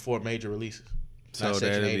count the 4 major releases. So Not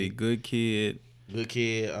Section that'd 80. be Good Kid, Good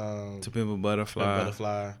Kid, To Pimp a Butterfly.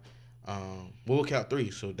 Butterfly. We'll count 3,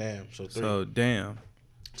 so damn. So 3. So damn.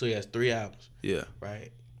 So he has 3 albums, Yeah.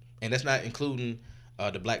 right? And that's not including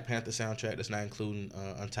the Black Panther soundtrack. That's not including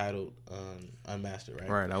Untitled, Unmastered, right?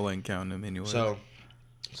 Right. I wasn't counting them anyway. So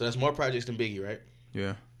that's more projects than Biggie, right?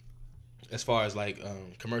 yeah. As far as like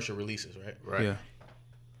commercial releases, right? Right. Yeah.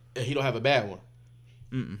 And he don't have a bad one.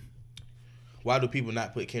 Mm-mm. Why do people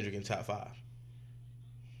not put Kendrick in top 5?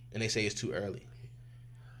 And they say it's too early.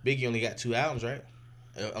 Biggie only got 2 albums, right?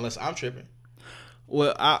 Unless I'm tripping.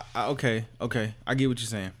 Well, I okay. I get what you're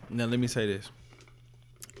saying. Now let me say this.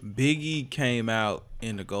 Biggie came out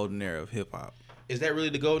in the golden era of hip hop. Is that really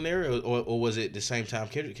the golden era, or was it the same time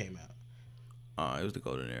Kendrick came out? It was the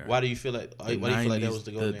golden era. Why do you feel like? Why do you feel like that was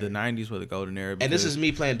the golden era? The 90s were the golden era. And this is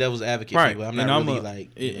me playing devil's advocate, right. people. I'm not really like.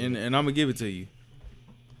 And I'm gonna give it to you.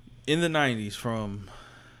 In the 90s, from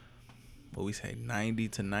what we say 90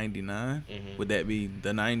 to 99, would that be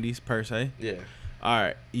the 90s per se? Yeah. All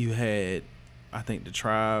right. You had, I think, the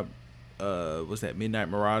Tribe. Was that Midnight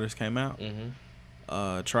Marauders came out?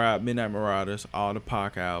 Tribe, Midnight Marauders, all the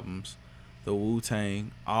Pac albums, the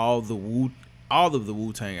Wu-Tang, all of the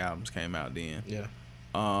Wu-Tang albums came out then. Yeah.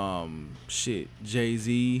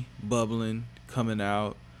 Jay-Z, Bubbling, coming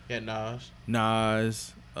out. Yeah, Nas.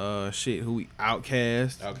 Outkast,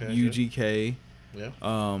 UGK. Yeah.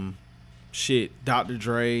 Dr.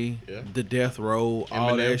 Dre, The Death Row,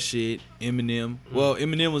 all that shit. Eminem. Well,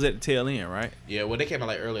 Eminem was at the tail end, right? Yeah, well, they came out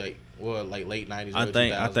like early, like late 90s.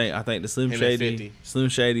 I think the Slim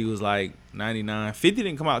Shady was like 99. 50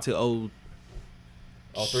 didn't come out till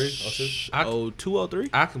 03, 02, 03.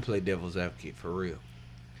 I can play devil's advocate for real.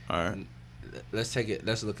 All right. Let's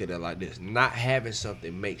look at it like this. Not having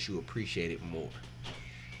something makes you appreciate it more.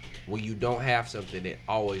 When you don't have something, that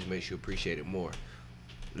always makes you appreciate it more.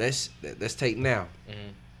 Let's take now.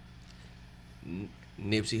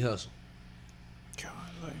 Nipsey Hussle.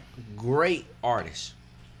 Great artist.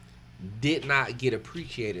 Did not get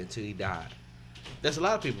appreciated until he died. That's a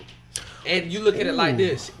lot of people. And you look at it like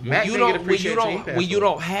this. When you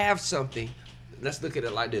don't have something, let's look at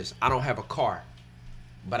it like this. I don't have a car,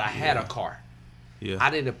 but I had a car. Yeah. I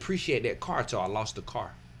didn't appreciate that car until I lost the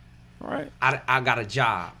car. Right. I got a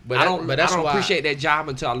job, but I don't appreciate that job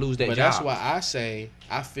until I lose that job. But that's why I say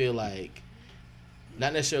I feel like,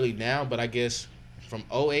 not necessarily now, but I guess from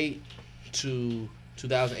 2008 to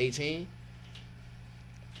 2018,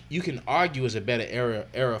 you can argue is a better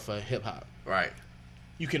era for hip hop. Right.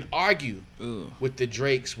 You can argue with the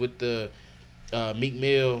Drakes, with the Meek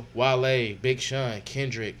Mill, Wale, Big Sean,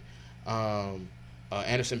 Kendrick, Anderson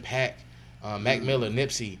 .Paak, Mac Miller,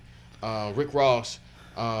 Nipsey, Rick Ross.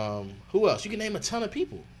 Who else? You can name a ton of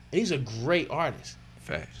people. And he's a great artist.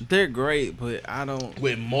 Facts. They're great, but I don't.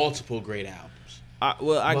 With multiple great albums.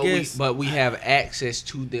 But we have access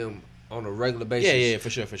to them on a regular basis. Yeah, for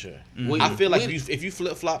sure. I feel like if you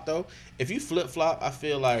flip flop though, I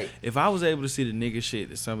feel like if I was able to see the nigga shit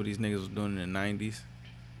that some of these niggas was doing in the 90s,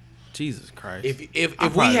 Jesus Christ.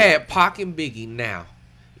 If we had Pac and Biggie now,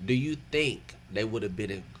 do you think they would have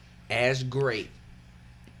been as great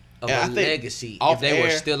of a legacy if they were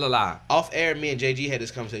still alive? Off air, me and JG had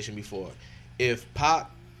this conversation before. If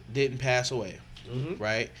Pac didn't pass away,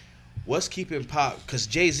 right? What's keeping Pac? Because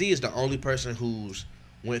Jay-Z is the only person who's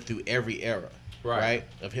went through every era, right,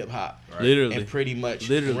 of hip hop, right. Literally, and pretty much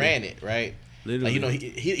ran it, right. Literally, like,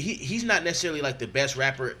 he's not necessarily like the best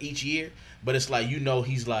rapper each year, but it's like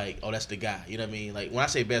he's like, oh, that's the guy. You know what I mean? Like when I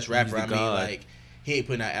say best rapper, I mean like he ain't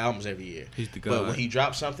putting out albums every year. He's the guy. But when he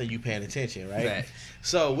drops something, you paying attention, right? Right.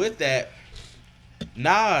 So with that,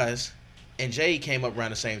 Nas and Jay came up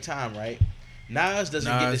around the same time, right? Nas doesn't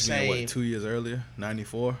get the same. What, 2 years earlier,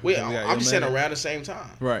 94. Well, I'm just saying around the same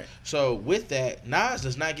time. Right. So with that, Nas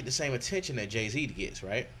does not get the same attention that Jay-Z gets,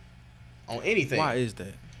 right? On anything. Why is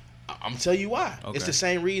that? I'm tell you why. Okay. It's the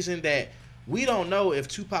same reason that we don't know if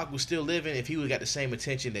Tupac was still living, if he would have got the same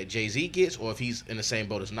attention that Jay-Z gets, or if he's in the same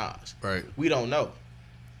boat as Nas. Right. We don't know.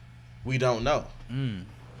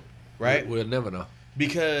 Right? We'll never know.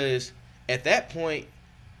 Because at that point,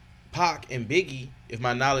 Pac and Biggie, if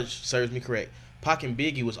my knowledge serves me correct, Pac and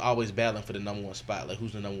Biggie was always battling for the number one spot. Like,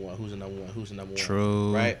 who's the number one? Who's the number one? Who's the number one?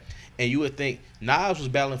 True. Right? And you would think Nas was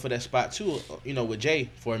battling for that spot too, with Jay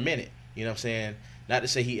for a minute. You know what I'm saying? Not to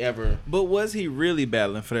say he ever. But was he really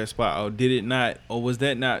battling for that spot, or did it not? Or was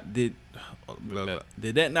that not? Did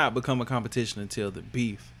that not become a competition until the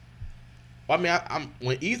beef? Well, I mean, I'm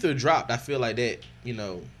when Ether dropped, I feel like that,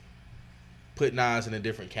 put Nas in a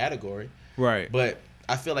different category. Right. But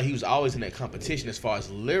I feel like he was always in that competition as far as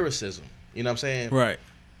lyricism. You know what I'm saying? Right.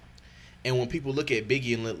 And when people look at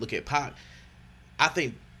Biggie and look at Pac, I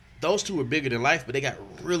think those two were bigger than life, but they got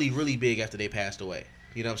really, really big after they passed away.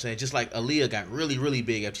 You know what I'm saying? Just like Aaliyah got really, really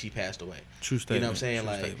big after she passed away. True statement. You know what I'm saying? True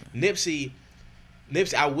like statement.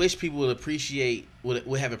 Nipsey, I wish people would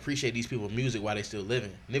have appreciated these people's music while they still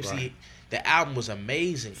living. Nipsey, right. The album was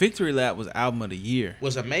amazing. Victory Lap was album of the year.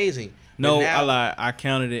 Was amazing. No, I lied. I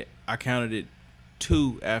counted it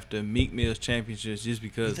 2 after Meek Mill's championships just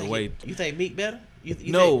because the way. You think Meek better? You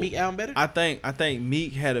think Meek album better? I think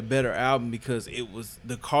Meek had a better album because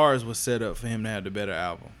the cars was set up for him to have the better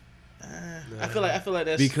album. I feel like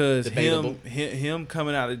that's because debatable. him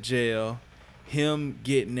coming out of jail, him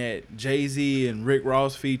getting that Jay-Z and Rick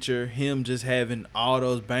Ross feature, him just having all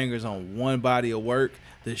those bangers on one body of work.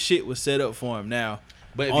 The shit was set up for him. Now,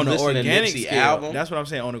 But if on you an listen to organic Nipsey scale, album, that's what I'm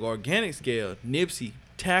saying. On an organic scale, Nipsey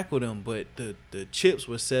tackled him, but the chips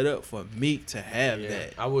were set up for Meek to have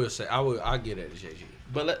that. I will say I get it to JG.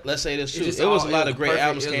 but let's say this too. It was a lot of great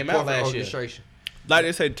albums came out last year. Like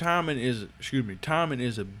they say, timing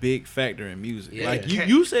is a big factor in music. Yeah. Like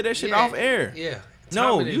you said that shit off air. Yeah.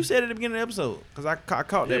 No, Timing you said it at the beginning of the episode because I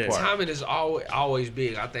caught that part. Timing is always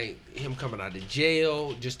big. I think him coming out of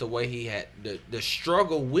jail, just the way he had the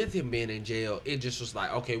struggle with him being in jail, it just was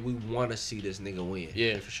like, okay, we want to see this nigga win.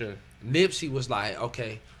 Yeah, for sure. Nipsey was like,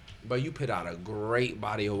 okay, but you put out a great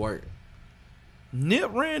body of work.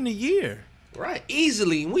 Nip ran the year. Right,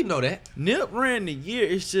 easily, and we know that. Nip ran the year.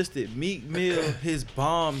 It's just that Meek Mill, his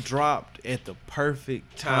bomb dropped at the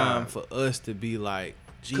perfect time for us to be like,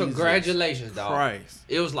 Jesus congratulations, dog. Christ.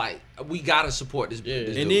 It was like, we got to support this. Yeah.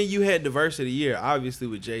 This And dude. then you had the verse of the year, obviously,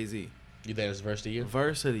 with Jay-Z. You think it's verse of the year?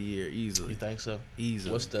 Verse of the year, easily. You think so?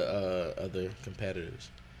 Easily. What's the other competitors?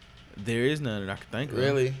 There is none that I can think of.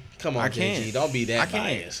 Really? Come on, I can't. JG. Don't be that I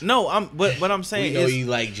can't. biased. No, but what I'm saying We know is, you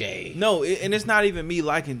like Jay. no, and it's not even me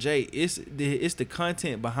liking Jay. It's the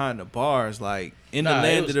content behind the bars. Like in the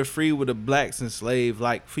land of the free with the blacks enslaved.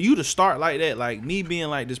 Like for you to start like that, like me being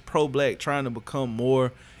like this pro black, trying to become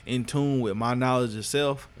more in tune with my knowledge of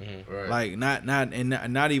self. Mm-hmm. Right. Like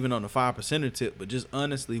not even on the 5% tip, but just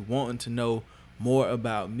honestly wanting to know more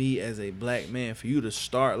about me as a black man. For you to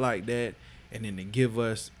start like that, and then to give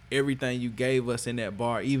us everything you gave us in that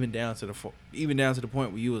bar, even down to the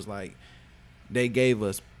point where you was like, they gave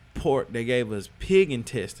us pork, they gave us pig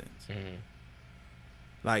intestines. Mm-hmm.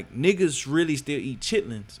 Like niggas really still eat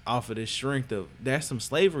chitlins off of the strength of that's some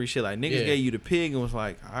slavery shit. Like niggas gave you the pig and was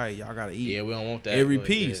like, all right, y'all gotta eat. Yeah, we don't want that. Every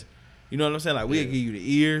piece. Yeah. You know what I'm saying? Like we'll give you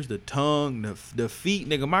the ears, the tongue, the feet.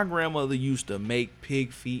 Nigga, my grandmother used to make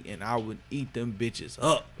pig feet and I would eat them bitches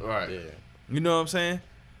up. Right. Yeah. You know what I'm saying?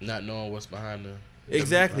 Not knowing what's behind the.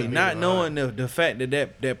 Exactly. Not knowing the fact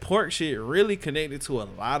that pork shit really connected to a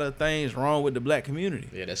lot of things wrong with the black community.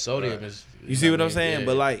 Yeah, that sodium is. You see what I'm saying? Yeah.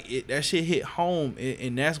 But like that shit hit home,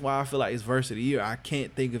 and that's why I feel like it's verse of the year. I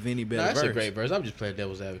can't think of any better Nah, that's verse. a great verse. I'm just playing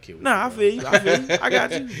devil's advocate with Nah, you, I feel you. I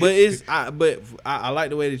got you. But I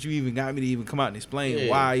like the way that you even got me to even come out and explain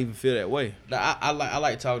why I even feel that way. Nah, I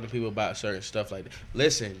like talking to people about certain stuff like that.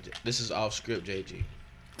 Listen, this is off script, JG.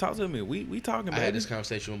 Talk to me. We talking about I had this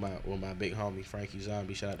conversation with my big homie Frankie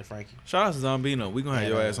Zombie. Shout out to Frankie. Shout out to Zombino. We gonna have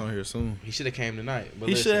your ass on here soon. He should have came tonight. But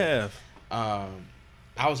He listen, should have.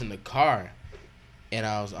 I was in the car and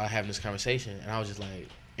I was having this conversation and I was just like,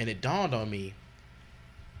 and it dawned on me.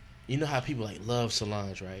 You know how people like love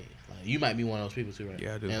Solange, right? Like you might be one of those people too, right?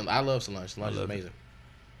 Yeah, I do. And I love Solange. Solange is amazing.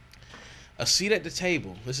 A seat at the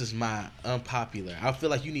table. This is my unpopular. I feel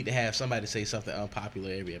like you need to have somebody say something unpopular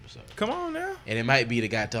every episode. Come on now. And it might be the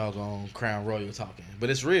guy doggone Crown Royal talking. But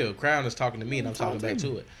it's real. Crown is talking to me and I'm talking back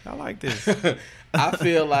to it. I like this. I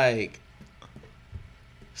feel like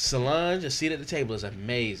Solange, a seat at the table is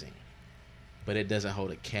amazing. But it doesn't hold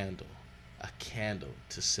a candle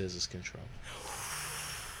to Scissor's Control.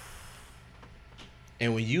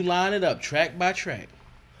 And when you line it up track by track,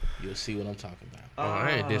 you'll see what I'm talking about. Oh,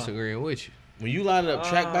 I ain't disagreeing with you. When you line it up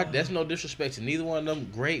track by, that's no disrespect to neither one of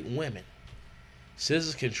them great women.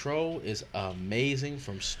 Scissor's Control is amazing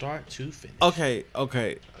from start to finish. Okay.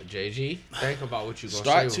 JG, think about what you gonna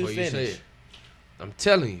Start say to before you say finish. it. I'm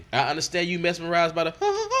telling you. I understand you mesmerized by the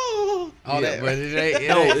all that, but it ain't.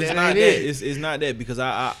 No, it's not that. It's not that because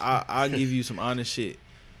I'll give you some honest shit.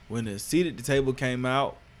 When the seat at the table came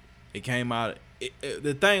out, it came out.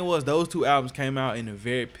 The thing was, those two albums came out in a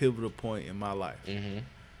very pivotal point in my life. Mm-hmm.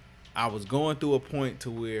 I was going through a point to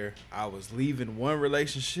where I was leaving one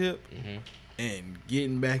relationship and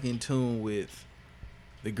getting back in tune with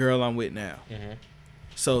the girl I'm with now. Mm-hmm.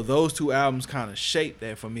 So those two albums kind of shaped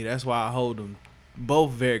that for me. That's why I hold them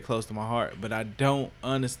both very close to my heart. But I don't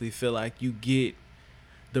honestly feel like you get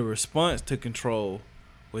the response to Control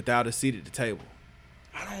without a seat at the table.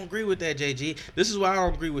 I don't agree with that, JG. This is why I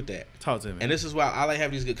don't agree with that. Talk to me. And this is why I like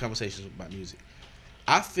having these good conversations about music.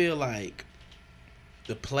 I feel like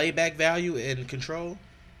the playback value in Control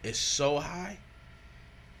is so high.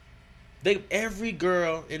 Every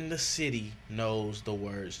girl in the city knows the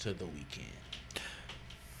words to The Weeknd.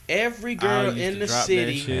 Every girl in the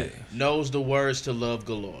city knows the words to Love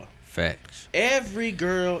Galore. Facts. Every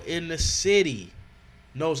girl in the city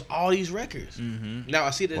knows all these records. Mm-hmm. Now, I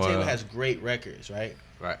see that the table has great records, right?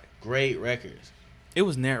 Right. Great records. It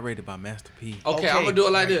was narrated by Master P. Okay, I'm gonna do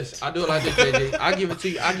it like this. I'll do it like this, JJ. I'll give it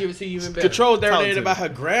to you even better. Control narrated by her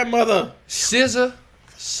grandmother. SZA,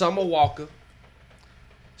 Summer Walker,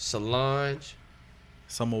 Solange,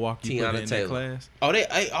 Summer Walker, you put Tiana in Taylor. that class? Oh,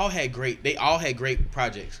 they all had great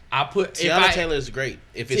projects. I put Tiana Taylor is great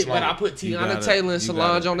if it's long. but I put You Tiana gotta- Taylor and you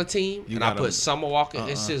Solange gotta- on the team, you and I gotta- put Summer Walker and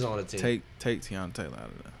SZA on the team. Take Tiana Taylor out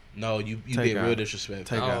of there. No, you Take being her real out.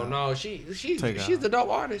 disrespectful. Take her Oh out. no, she's Take her the dope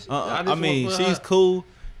artist. I mean, just she's want cool.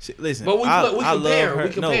 Listen, But we I compare, love her. we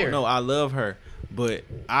compare. No, I love her, but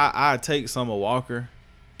I take Summer Walker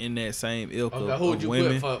in that same ilk Okay, of who would you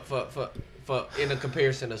women. put for in a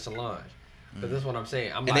comparison to Solange? Because that's what I'm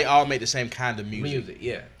saying. I'm And like, they all make the same kind of music.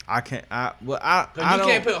 yeah. I can't. I Because you don't.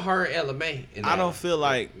 can't put her and Ella Mai in I that, don't feel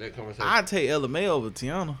like that conversation. I take Ella Mai over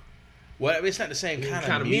Tiana. Well, it's not the same kind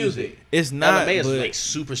Kind of of music. music. It's not. LMA is but, like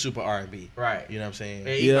super R&B. Right. You know what I'm saying? And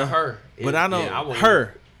even yeah, her. But I know yeah,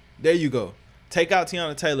 her. There you go. Take out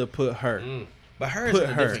Tiana Taylor. Put her. But her is Put in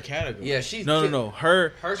a her. different category. Yeah, she's No.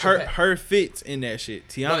 Her Her her fits in that shit.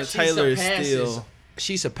 But Tiana she Taylor is surpasses- still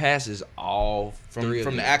She surpasses all three of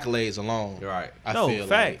From the them. accolades alone. Right. I no feel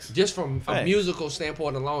facts. Just from a Facts. musical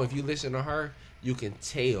standpoint alone, if you listen to her, you can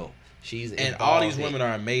tell she's And all these involved women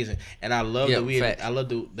are amazing, and I love Yeah, that we. facts. I love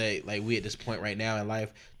that like we at this point right now in life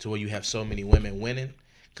to where you have so many women winning.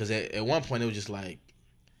 Because at one point it was just like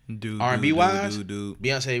Dude, R&B wise, dude.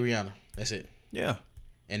 Beyonce, Rihanna. That's it. Yeah.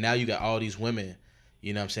 And now you got all these women,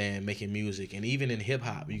 you know what I'm saying, making music, and even in hip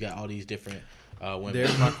hop, you got all these different women.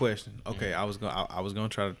 There's my question. Okay, I was gonna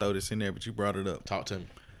try to throw this in there, but you brought it up. Talk to me.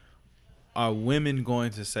 Are women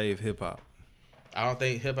going to save hip hop? I don't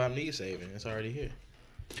think hip hop needs saving. It's already here.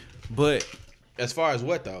 But As far as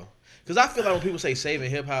what though? Because I feel like when people say saving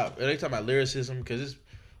hip hop, are they talking about lyricism? Because it's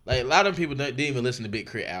like a lot of people didn't even listen to Big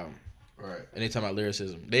Crit album, Right. and they talking about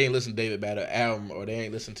lyricism. They ain't listen to David Banner album, or they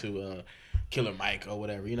ain't listen to Killer Mike or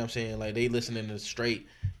whatever. You know what I'm saying? Like they listening to straight,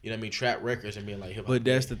 you know what I mean, trap records and being like hip hop. But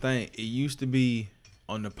that's the thing. It used to be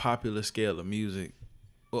on the popular scale of music.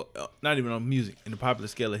 Well, not even on music. In the popular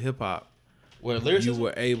scale of hip hop, where lyricism. you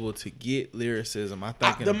were able to get lyricism. I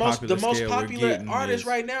think in The the most popular scale, we're popular getting artists is-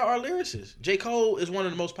 right now are lyricists. J. Cole is one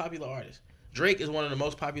of the most popular artists. Drake is one of the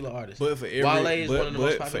most popular artists. But for every, Wale is one of the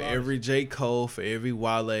most but for popular every J. Cole, for every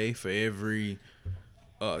Wale, for every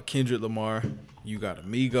Kendrick Lamar, you got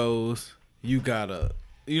Amigos. You got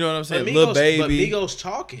you know what I'm saying, Lil Baby. But Migos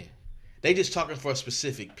talking. They just talking for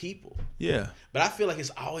specific people. Yeah. But I feel like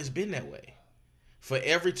it's always been that way. For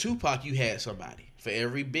every Tupac, you had somebody. For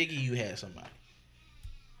every Biggie, you had somebody.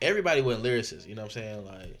 Everybody wasn't lyricists, you know what I'm saying?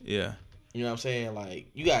 Like, Yeah. you know what I'm saying? Like,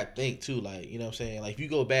 you gotta think too, like, you know what I'm saying? Like, if you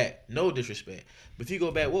go back, no disrespect, but if you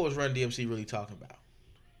go back, what was Run DMC really talking about?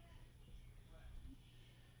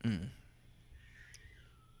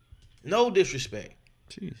 No disrespect.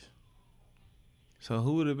 Jeez. So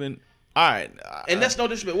who would have been? All right. And that's no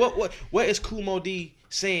disrespect. What is Kumo D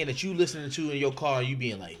saying that you listening to in your car and you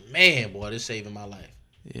being like, man, boy, this saving my life?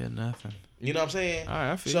 Yeah, nothing. You know what I'm saying? All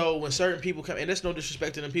right, I feel So when certain people come, and that's no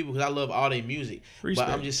disrespect to them people because I love all their music. Respect.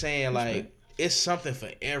 But I'm just saying, like, it's something for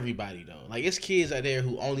everybody though. Like, it's kids out there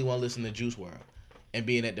who only want to listen to Juice WRLD and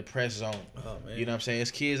be in that depressed zone. Oh, man. You know what I'm saying?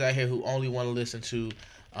 It's kids out here who only want to listen to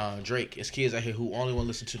Drake. It's kids out here who only want to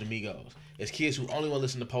listen to the Migos. It's kids who only want to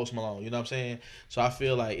listen to Post Malone. You know what I'm saying? So I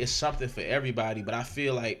feel like it's something for everybody. But I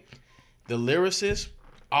feel like the lyricists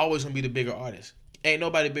always gonna be the bigger artists. Ain't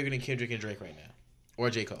nobody bigger than Kendrick and Drake right now, or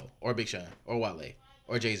J. Cole, or Big Sean, or Wale,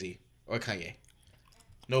 or Jay-Z, or Kanye.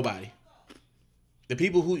 Nobody. The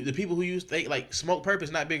people who use like Smoke Purpose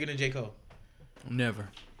not bigger than J. Cole. Never.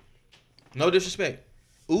 No disrespect.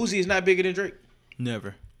 Uzi is not bigger than Drake.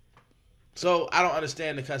 Never. So I don't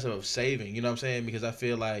understand the concept of saving. You know what I'm saying? Because I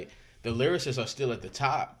feel like the lyricists are still at the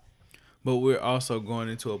top. But we're also going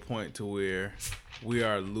into a point to where we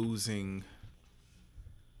are losing.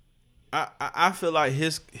 I feel like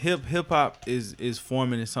his hip hop is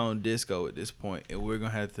forming its own disco at this point, and we're gonna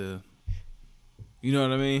have to. You know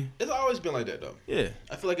what I mean? It's always been like that though. Yeah.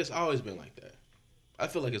 I feel like it's always been like that. I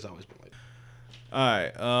feel like it's always been like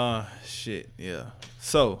that. All right. Shit. Yeah.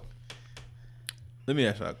 So, let me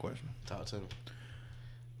ask you a question. Talk to me.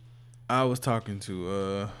 I was talking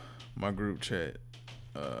to my group chat.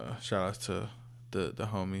 Shout outs to the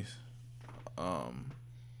homies.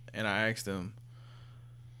 And I asked them,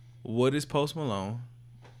 what is Post Malone?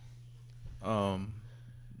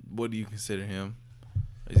 What do you consider him?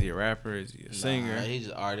 Is he a rapper? Is he a singer? Nah, he's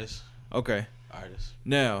an artist. Okay. Artist.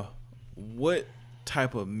 Now, what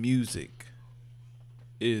type of music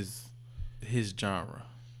is his genre?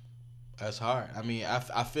 That's hard. I mean,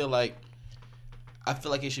 I feel like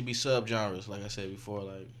it should be subgenres. Like I said before,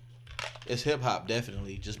 like it's hip hop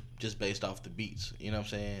definitely, just based off the beats. You know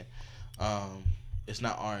what I'm saying? It's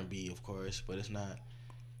not R&B, of course, but it's not.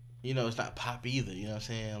 You know, it's not pop either. You know what I'm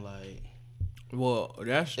saying? Like, Well,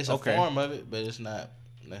 that's it's okay. a form of it, but it's not.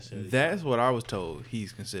 necessarily. That's what I was told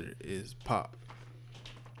he's considered is pop.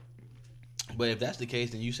 But if that's the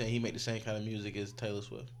case, then you saying he make the same kind of music as Taylor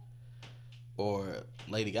Swift or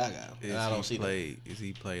Lady Gaga. And I don't see that. Is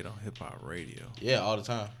he played on hip hop radio? Yeah, all the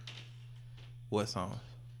time. What songs?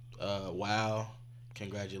 Wow,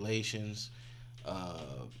 Congratulations,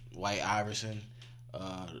 White Iverson,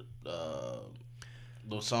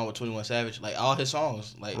 the song with 21 Savage, like all his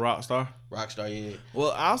songs, like Rockstar. Yeah.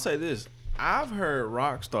 Well, I'll say this: I've heard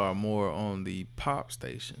Rockstar more on the pop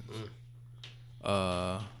stations.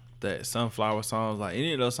 That Sunflower songs, like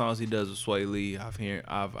any of those songs he does with Sway Lee,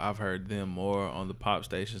 I've heard them more on the pop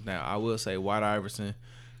stations. Now, I will say White Iverson,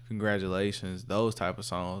 Congratulations, those type of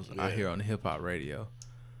songs I hear on the hip hop radio.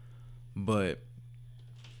 But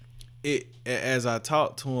as I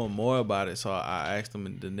talked to him more about it, so I asked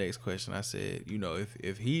him the next question. I said, you know,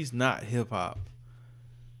 if he's not hip hop,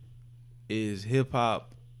 is hip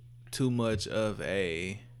hop too much of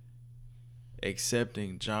a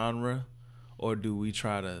accepting genre, or do we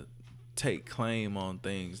try to take claim on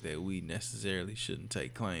things that we necessarily shouldn't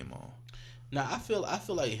take claim on? Now I feel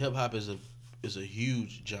like hip hop is a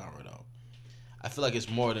huge genre though. I feel like it's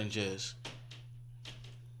more than just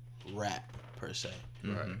rap per se.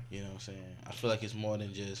 Right. You know what I'm saying? I feel like it's more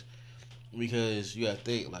than just, because you gotta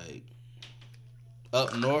think like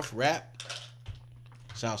up north rap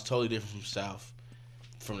sounds totally different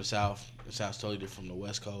from the south. It sounds totally different from the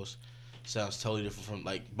West Coast. Sounds totally different from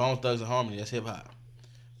like Bone Thugs and Harmony. That's hip hop,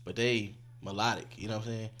 but they melodic. You know what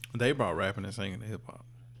I'm saying? They brought rapping and singing to hip hop.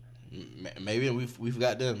 Maybe we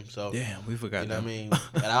forgot them. So damn, we forgot. You know them. what I mean?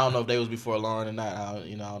 And I don't know if they was before Lauren or not. I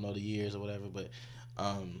don't know the years or whatever. But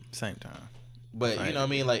same time. But you know what I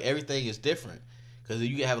mean? Like everything is different, because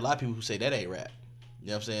you can have a lot of people who say that ain't rap. You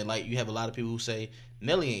know what I'm saying? Like you have a lot of people who say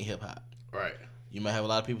Nelly ain't hip hop. Right. You might have a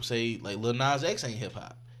lot of people say like Lil Nas X ain't hip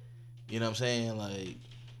hop. You know what I'm saying? Like,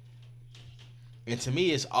 and to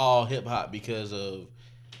me, it's all hip hop because of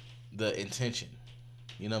the intention.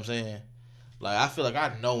 You know what I'm saying? Like I feel like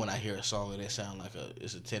I know when I hear a song and it sound like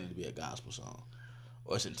it's intended to be a gospel song,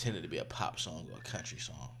 or it's intended to be a pop song or a country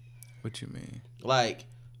song. What you mean? Like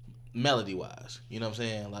melody wise, you know what I'm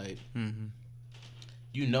saying? Like,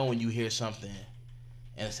 you know when you hear something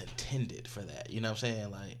and it's intended for that. You know what I'm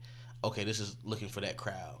saying? Like, okay, this is looking for that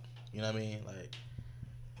crowd. You know what I mean? Like,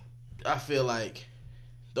 I feel like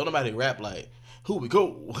don't nobody rap like, "Who we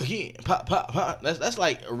go again, pop pop pop." That's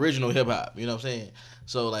like original hip hop. You know what I'm saying?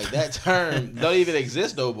 So like that term don't even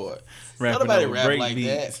exist no more. Don't nobody rap like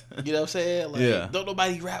that. You know what I'm saying? Like, don't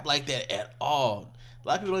nobody rap like that at all. A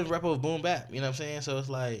lot of people don't even rap over boom bap. You know what I'm saying? So it's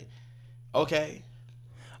like, okay.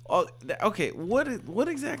 Oh, okay. What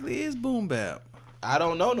exactly is boom bap? I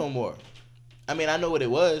don't know no more. I mean, I know what it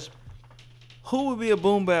was. Who would be a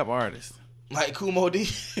boom bap artist? Like Kumo D.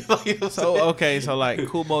 You know so okay, so like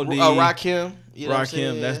Kumo D, Rakim. You know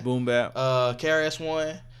Rakim, that's boom bap.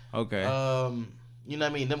 KRS-One. Okay. You know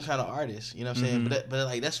what I mean? Them kind of artists. You know what I'm saying? But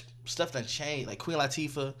like that's stuff that changed. Like Queen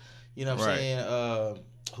Latifah. You know what I'm saying?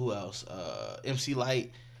 Who else? MC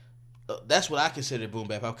Light. That's what I consider boom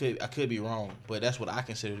bap. I could be wrong, but that's what I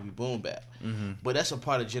consider to be boom bap. But that's a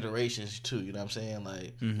part of generations too. You know what I'm saying?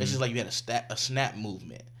 Like it's just like you had a snap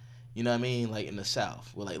movement. You know what I mean? Like in the South,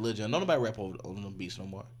 with like Lil Jon. Nobody rap over them beats no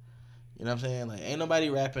more. You know what I'm saying? Like ain't nobody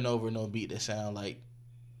rapping over no beat that sound like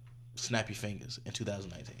Snappy Fingers in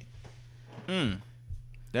 2019.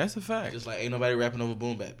 That's a fact. Just like ain't nobody rapping over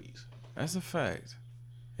boom bap beats. That's a fact.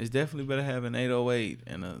 It's definitely better having 808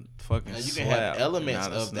 and a fucking. Now, you slap can have elements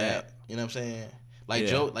and not a of snap. that. You know what I'm saying?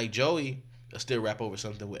 Like Joey will still rap over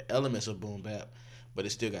something with elements of boom bap, but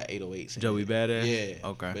it still got 808s in Joey it. Badass? Yeah.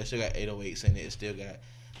 Okay. But it still got 808s in it. It still got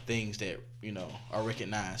things that, you know, are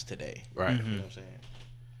recognized today. Right. You know what I'm saying?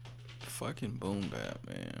 Fucking boom bap,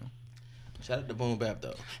 man. Shout out to boom bap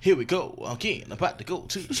though. Here we go. Again, I'm about to go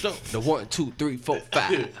to the store. The 1, 2, 3, 4,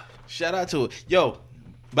 5. Shout out to it. Yo,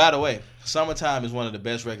 by the way, Summertime is one of the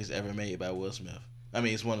best records ever made by Will Smith. I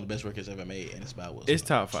mean, it's one of the best records ever made, and it's by Will Smith. It's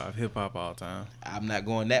top 5 hip hop all time. I'm not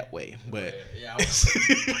going that way, but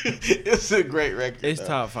it's a great record. It's though.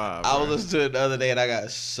 top 5. I bro. was listening to it the other day, and I got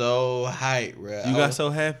so hyped, bro. You got so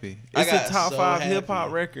happy. It's got a top so 5 happy. hip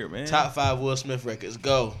hop record, man. Top 5 Will Smith records.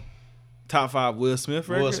 Go. Top 5 Will Smith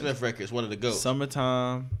records. Will Smith records, one of the GOATs.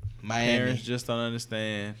 Summertime. Miami. Parents Just Don't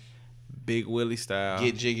Understand. Big Willie Style.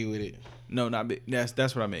 Get Jiggy With It. No, not big.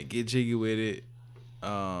 That's what I meant. Get Jiggy With It.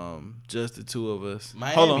 Just the Two of Us.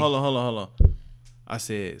 Miami. Hold on. I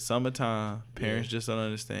said Summertime. Parents Just Don't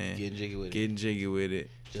Understand. Getting Jiggy With It. Getting Jiggy With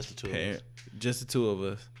It. Just the two of us. Just the Two of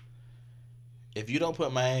Us. If you don't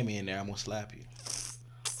put Miami in there, I'm gonna slap you.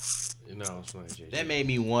 You know what I'm saying, JJ? That made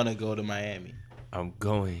me want to go to Miami. I'm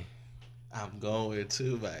going I'm going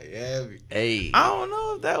to Miami. Hey. I don't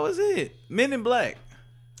know if that was it. Men in Black.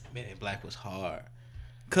 Men in Black was hard.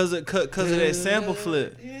 Cause of that sample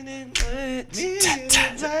flip.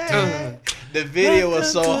 The video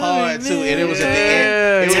was so hard too, and it was at the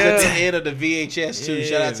end. It was at the end of the VHS too.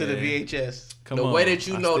 Shout out to the VHS. Come The on, way that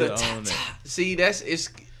you I know still the own that. see it's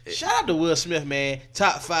Shout out to Will Smith, man.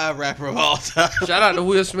 Top 5 rapper of all time. shout out to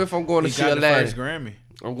Will Smith. I'm going to He see got the Aladdin. first Grammy.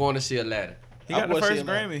 I'm going to see Aladdin. He got I'm the gonna see first him,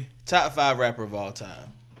 man. Grammy. Top 5 rapper of all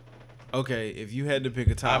time. Okay, if you had to pick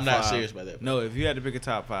a top I'm not five, serious about that. No, if you had to pick a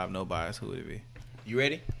top 5, no bias, who would it be? You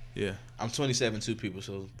ready? Yeah. I'm 27-2 people,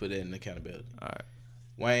 so put that in accountability. All right.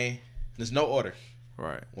 Wayne. There's no order.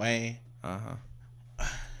 Right. Wayne. Uh-huh.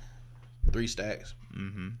 3 Stacks.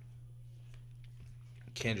 Mm-hmm.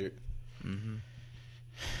 Kendrick. Mm-hmm.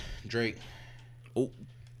 Drake. Oh.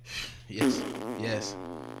 Yes. Yes.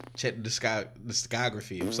 Check the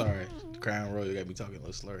discography. I'm sorry. Crown Royal got me talking a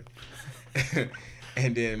little slurry.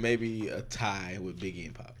 And then maybe a tie with Biggie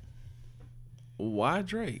and Pop. Why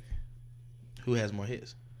Drake? Who has more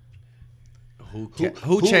hits?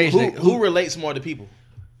 Who changed it? Who relates more to people?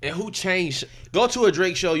 And who changed? Go to a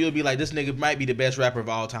Drake show, you'll be like, this nigga might be the best rapper of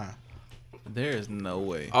all time. There is no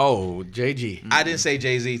way. Oh, JG. I didn't say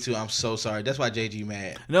Jay-Z too. I'm so sorry. That's why JG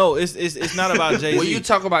mad. No, it's not about Jay-Z. When you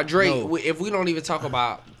talk about Drake, No. if we don't even talk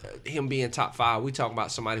about him being top 5, we talk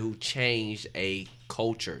about somebody who changed a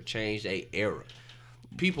culture, changed a era.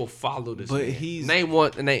 People follow this. But man. he's- name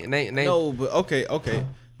one. Name. No, but okay.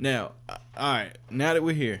 Now, all right. Now that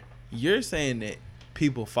we're here, you're saying that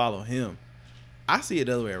people follow him. I see it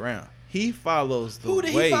the other way around. He follows the Who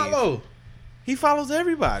did wave. he follow? He follows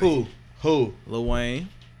everybody. Who? Lil Wayne,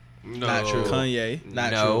 No. Not true. Kanye.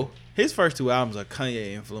 Not no. true. His first 2 albums are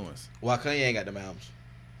Kanye influence. Why Kanye ain't got them albums?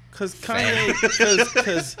 Cause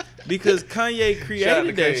Kanye, because Kanye Shout out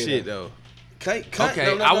to created that Kanye, shit though. Okay,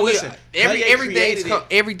 No, I will. listen. Kanye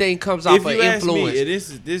Everything comes off If of you ask influence. me,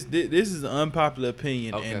 this is an unpopular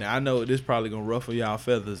opinion, Okay. and I know this probably gonna ruffle y'all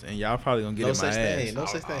feathers, and y'all probably gonna get No in my such ass. thing. No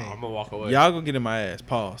such thing. I'm gonna walk away. Y'all gonna get in my ass.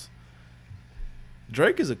 Pause.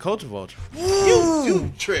 Drake is a culture vulture.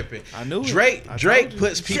 You tripping. I knew it. Drake I Drake told you.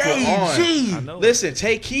 puts people I on. know. Listen,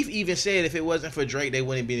 Tay Keith even said if it wasn't for Drake, they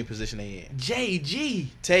wouldn't be in the position they in. JG.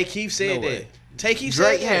 Tay Keith said No that. way. Tay Keith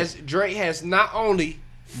Drake said that. Drake has not only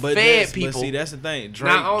But fed people. But see, that's the thing.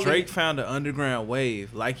 Not only- Drake found the underground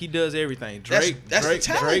wave, like he does everything. That's Drake, the Drake,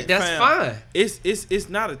 talent. Drake That's found- fine. It's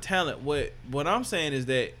not a talent. What I'm saying is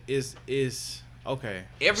that is okay.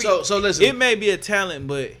 So listen. It may be a talent,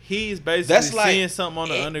 but he's basically That's like- seeing something on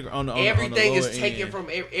the on the everything on the is taken end. from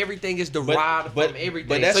everything is derived but from everything.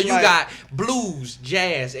 but that's so you like- got blues,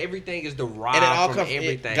 jazz, everything is derived and it all from comes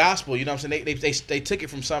everything. gospel. You know what I'm saying? They took it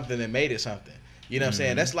from something and made it something. You know what I'm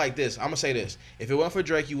saying? That's like this. I'm gonna say this. If it wasn't for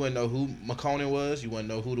Drake, you wouldn't know who McConan was. You wouldn't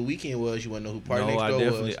know who The Weeknd was. You wouldn't know who Party No, Next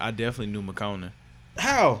Door was. I definitely knew McConan.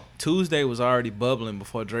 How? Tuesday was already bubbling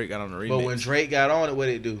before Drake got on the remix. But when Drake got on it, what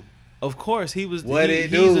did it do? Of course, he was. What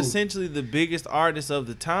He's do? essentially the biggest artist of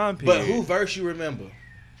the time period. But who verse you remember?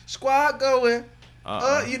 Squad going.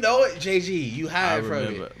 You know it, JG. You I hide from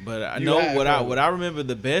remember, it. but I You know hide what from it. I remember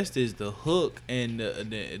the best is the hook and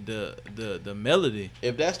the melody.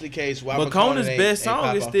 If that's the case, why McConaughey's McConan best ain't song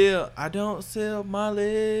pop is off? still "I Don't Sell My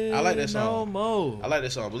Leg." I like that no song. more. I like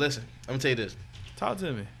that song, but listen, I'm gonna tell you this: Talk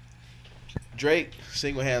to me. Drake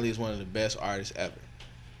single-handedly is one of the best artists ever.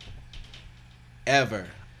 Ever.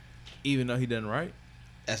 Even though he doesn't write.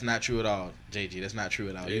 That's not true at all, JG. That's not true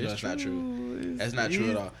at all. You know that's not true. That's not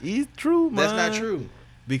true at all. He's true, man. That's not true.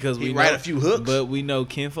 Because He we write know, a few hooks. but we know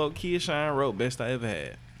Kinfolk Kid Shine wrote "Best I Ever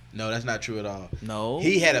Had." No, that's not true at all. No,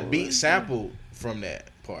 He had a beat sample from that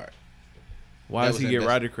part Why that does was he in get best-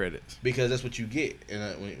 writer credits? because that's what you get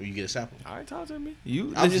when you get a sample. All right, talk to me.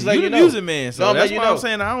 You, I'm just listen, letting you you the know. music man, so No, I'm that's letting why you I'm know.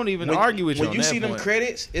 saying I don't even argue with you. When on you that see them point.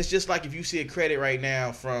 credits, it's just like if you see a credit right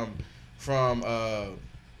now from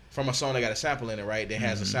a song that got a sample in it, right? That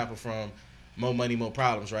has a sample from More Money, More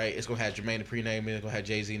Problems, right? It's gonna have Jermaine Dupri name in it. It's gonna have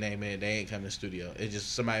Jay-Z name in it. They ain't coming to the studio. It's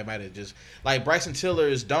just somebody might have just like Bryson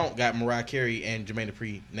Tiller's "Don't" got Mariah Carey and Jermaine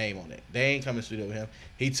Dupri name on it. They ain't coming to the studio with him.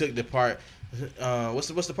 He took the part. What's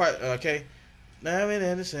the part? Okay. No, it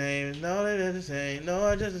ain't the same. No, it ain't the same. No,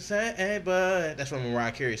 it's just the same. But that's from a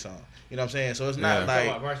Mariah Carey song. You know what I'm saying? So it's not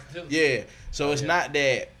like yeah. So it's not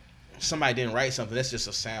that somebody didn't write something. That's just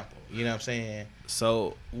a sample. You know what I'm saying?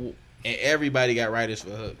 So, And everybody got writers for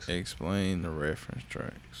hooks. explain the reference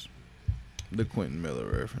tracks, the Quentin Miller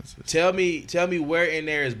references. Tell me where in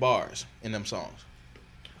there is bars in them songs.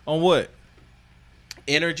 On what?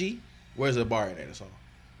 Energy. Where's the bar in there? The song.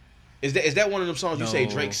 Is that one of them songs you say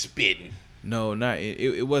No. Drake spitting? No, not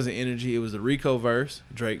it wasn't energy. It was the Rico verse.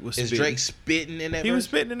 Drake was. Is spitting. Drake spitting in that? He verse? was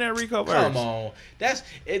spitting in that Rico verse. Come on, that's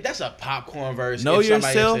a popcorn verse. Know If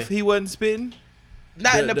somebody yourself. said- He wasn't spitting.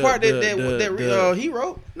 Not in the part that he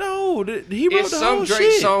wrote. No, he wrote It's the some whole Drake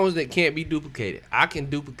shit. songs that can't be duplicated. I can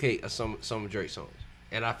duplicate some of Drake songs,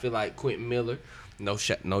 and I feel like Quentin Miller.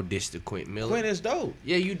 No diss to Quentin Miller. Quentin is dope.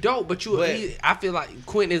 Yeah, you dope, but I feel like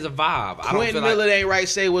Quentin is a vibe. I don't Quentin feel Miller like ain't right.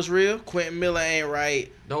 Say what's real. Quentin Miller ain't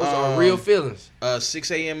right. those are real feelings.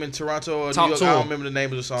 6 a.m. in Toronto or Talk New York. to I don't him. remember the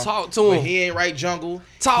name of the song. Talk to But him. he ain't right. Jungle.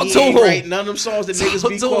 Talk he to ain't him. right. None of them songs that niggas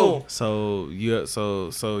be to quoting.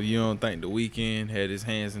 So you don't think the Weeknd had his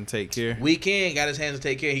hands in Take Care? Weeknd got his hands to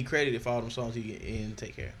Take Care. He credited for all them songs he didn't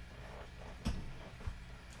take care.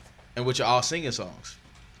 And which are all singing songs.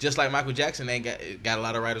 Just like Michael Jackson ain't got a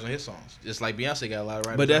lot of writers on his songs. Just like Beyonce got a lot of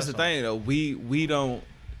writers. But that's on the her thing though. We don't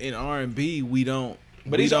in R&B. We don't.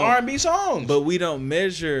 But we these are don't- R&B songs. But we don't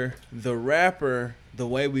measure the rapper the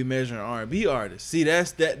way we measure an R&B artist. See,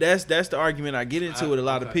 that's the argument I get into with a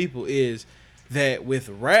lot of people is that with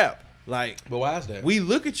rap, like, but why is that? we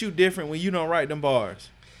look at you different when you don't write them bars.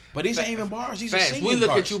 But these ain't even bars. These are Facts. singing We look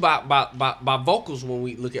parts. at you by vocals when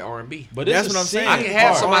we look at R&B. But That's this what I'm is saying. I singing can have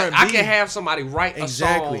parts. somebody. I R&B. can have somebody write a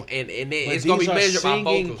Exactly. song, and then But it's gonna be these are measured by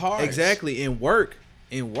singing vocals. parts. Exactly. In work.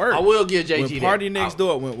 I will give JG when Party that. Next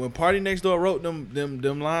Door when Party Next Door wrote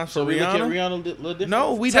them lines So for we look at Rihanna. Rihanna a little different.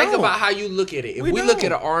 No, we Think don't. about how you look at it. If We we look at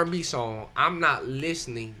don't. an R&B song, I'm not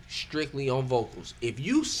listening strictly on vocals. If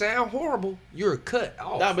you sound horrible, you're cut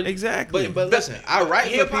off. Nah, but, Exactly. But listen, I write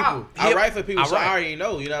for Hip-hop. people. I write for people, so Alright. I already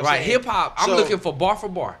know. You know what I'm right, saying? hip hop. I'm So- looking for bar.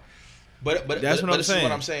 But That's what I'm this saying. is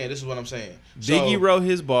what I'm saying. This is what I'm saying. Biggie So- wrote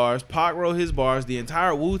his bars, Pac wrote his bars, the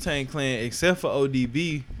entire Wu-Tang Clan except for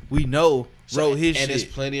ODB, we know wrote his and there's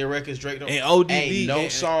shit. plenty of records Drake don't. And ODB ain't no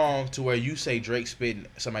and- song to where you say Drake spitting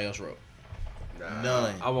somebody else wrote.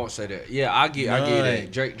 None. I won't say that. Yeah, I get None.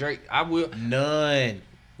 that. Drake. I will. None.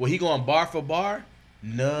 Well, he going bar for bar?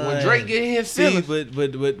 None. When Drake get his See, feelings,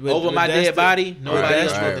 but Over my that's dead body, but nobody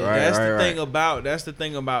that's else the- wrote that. That's the right.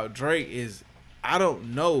 thing about Drake is I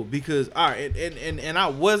don't know because all right and I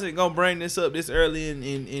wasn't gonna bring this up this early in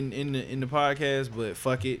the podcast, but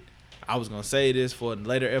fuck it. I was gonna say this for a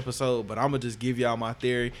later episode, but I'm gonna just give y'all my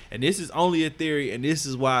theory, and this is only a theory, and this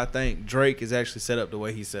is why I think Drake is actually set up the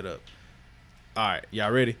way he's set up. All right,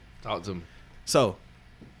 y'all ready? talk to me. So,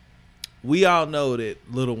 we all know that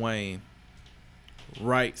Lil Wayne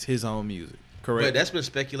writes his own music, correct? But that's been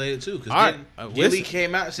speculated too. Because All right, Gilly listen.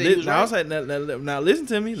 came out and said he was Now, I right. was like, now listen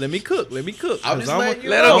to me. Let me cook. I'm just 'Cause letting you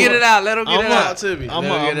Let know. him get it out. Let him get it Talk out. to me. I'm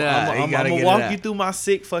Let him get it out. He gotta gonna get it walk out. you through my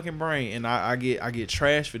sick fucking brain, and I get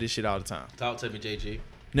trash for this shit all the time. Talk to me, JG.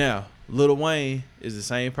 Now, Lil Wayne is the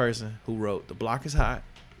same person who wrote "The Block Is Hot"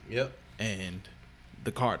 Yep. and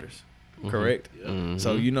 "The Carters," correct? Mm-hmm.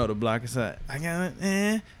 So you know "The Block Is Hot." I got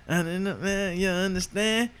it, I didn't know, man, you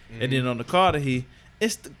understand? And then on the Carter,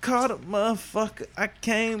 it's the Carter motherfucker. I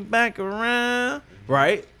came back around,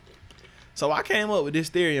 right? So I came up with this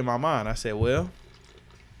theory in my mind. I said, well,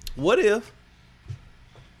 what if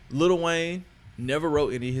Lil Wayne never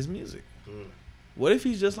wrote any of his music? What if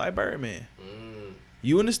he's just like Birdman?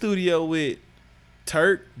 You in the studio with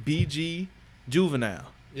Turk, BG, Juvenile.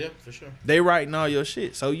 Yeah, for sure. They writing all your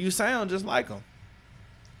shit, so you sound just like them.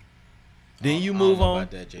 Then you I don't move know on.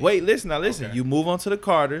 about that, Jay. Wait, listen. Okay. You move on to the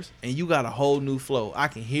Carters, and you got a whole new flow. I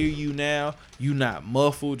can hear you now. You not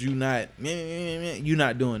muffled. You not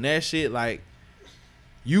doing that shit. Like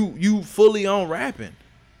you fully on rapping.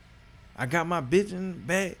 I got my bitch in the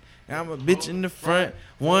back. I'm a bitch in the front.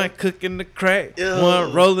 One cooking the crack. Ew.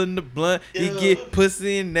 One rolling the blunt. He Ew. get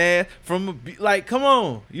pussy and ass from like. Come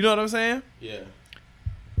on, you know what I'm saying? Yeah.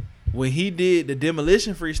 When he did the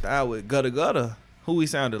Demolition freestyle with Gutter Gutter, who he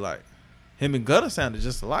sounded like? Him and Gutter sounded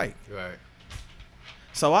just alike. Right.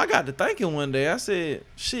 So I got to thinking one day, I said,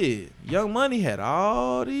 shit, Young Money had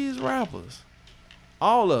all these rappers.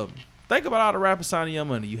 All of them. Think about all the rappers signing Young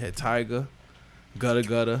Money. You had Tyga, Gutter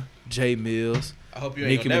Gutter, Jay Mills, I hope you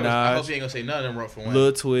ain't Nicki gonna never. I Minaj, hope you ain't gonna say none of them wrote for one.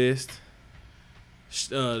 Lil Twist. What's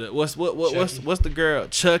the girl?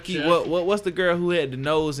 Chucky. Chucky. What's the girl who had the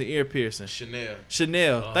nose and ear piercing? Chanel.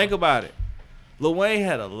 Chanel. Think about it. Lil Wayne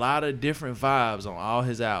had a lot of different vibes on all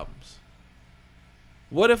his albums.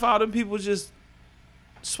 What if all them people just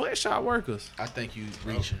sweatshop workers? I think you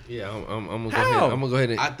reaching. Yeah, I'm gonna go How? ahead. I'm gonna go ahead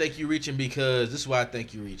and. I think you reaching because this is why I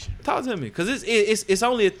think you reaching. Talk to me, cause it's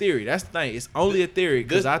only a theory. That's the thing. It's only a theory,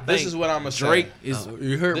 cause I think this is what I'm gonna Drake say. is.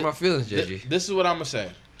 You hurt Thi- my feelings, JG. This is what I'm gonna say.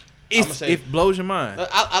 It blows your mind.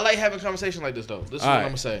 I like having conversations like this though. This is All what right. I'm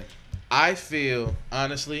gonna say. I feel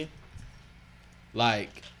honestly,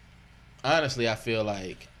 I feel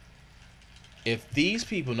like if these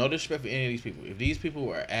people, no disrespect for any of these people, if these people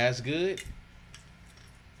were as good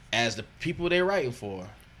as the people they're writing for,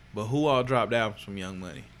 But who all dropped albums from Young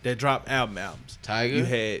Money? That dropped albums. Tiger, You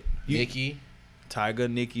had Nicki, Tiger,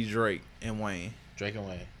 Nicki, Drake, and Wayne. Drake and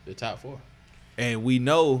Wayne, the top 4. And we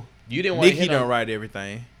know You didn't want Nicki to don't write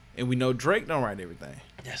everything. And we know Drake don't write everything.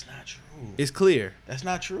 That's not true. It's clear. That's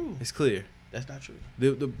not true. It's clear. That's not true.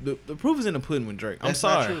 The proof is in the pudding with Drake. I'm That's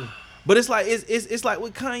sorry. not true. But it's like it's like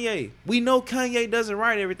with Kanye. We know Kanye doesn't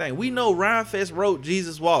write everything. We know Rhymefest wrote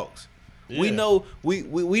Jesus Walks. Yeah. We know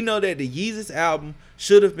we know that the Yeezus album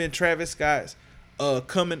should have been Travis Scott's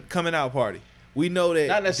coming out party. We know that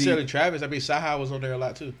Not necessarily Travis. I mean, Saha was on there a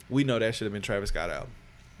lot too. we know that should have been Travis Scott album.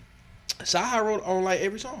 Saha wrote on like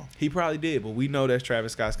every song. He probably did, but we know that's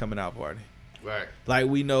Travis Scott's coming out party. Right. Like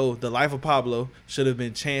we know The Life of Pablo should have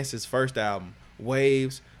been Chance's first album.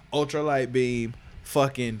 Waves, Ultralight Beam,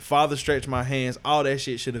 fucking Father Stretch My Hands, all that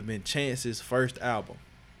shit should have been Chance's first album.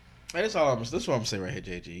 Man, that's all. That's what I'm saying right here,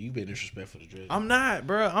 JG. You been disrespectful to Drizzy. I'm not,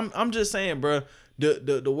 bro. I'm just saying, bro.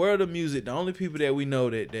 The world of music, the only people that we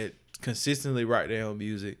know that consistently write their own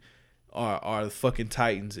music are the fucking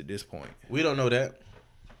Titans at this point. We don't know that.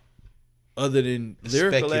 Other than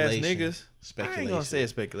lyrical ass Speculation. niggas, I ain't gonna say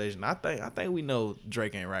it's speculation. I think we know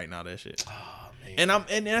Drake ain't writing all that shit. Oh man.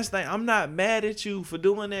 And that's the thing. I'm not mad at you for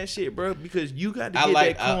doing that shit, bro. Because you got to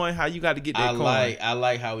get that coin. How you got to get that coin? I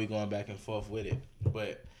like how we going back and forth with it.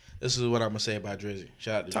 But this is what I'm gonna say about Drizzy.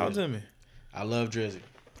 Shout out to Talk Drizzy. to me. I love Drizzy.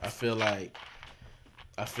 I feel like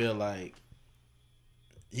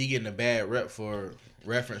he getting a bad rep for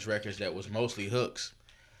reference records that was mostly hooks.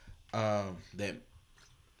 That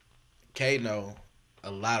Kano,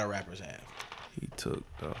 a lot of rappers have. He took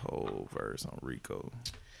the whole verse on Rico.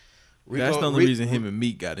 That's the only reason him and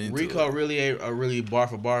Meek got into Rico it. really ain't a really bar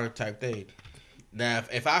for bar type thing. Now,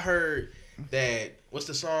 if I heard that, what's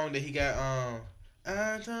the song that he got on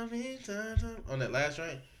that last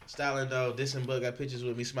joint? Styling though, dissing Bug got pictures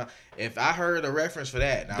with me smile. If I heard a reference for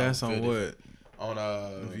that, now That's on what?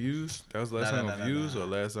 On Views? That was the last song on Views or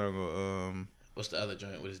last song on what's the other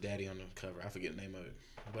joint with his daddy on the cover? I forget the name of it.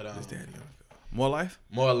 But his daddy on it. More Life?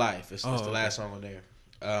 More Life. It's the last song on there.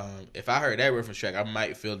 If I heard that reference track, I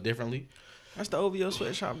might feel differently. That's the OVO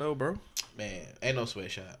sweatshop though, bro. Man, ain't no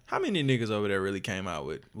sweatshop. How many niggas over there really came out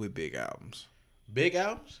with big albums? Big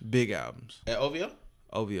albums? Big albums. At OVO?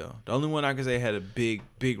 OVO. The only one I can say had a big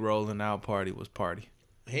rolling out party was Party.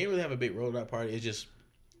 He didn't really have a big rolling out party. It's just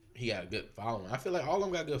he got a good following. I feel like all of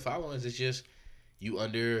them got good followings. It's just you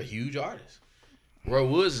under a huge artist. Roy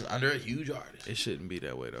Woods is under a huge artist. It shouldn't be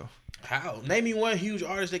that way though. How? Name me one huge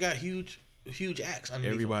artist that got huge acts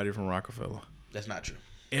underneath Everybody him. from Rockefeller. That's not true.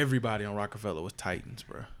 Everybody on Rockefeller was Titans,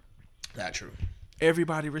 bro. Not true.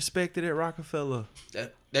 Everybody respected at Rockefeller.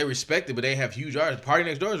 They respected, but they have huge artists. Party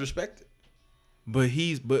Next Door is respected. But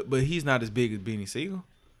he's not as big as Beanie Siegel.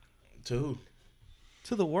 To who?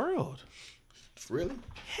 To the world. Really?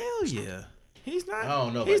 Hell yeah. He's not. I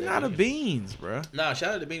don't know. He's about not that a Beans, bro. Nah,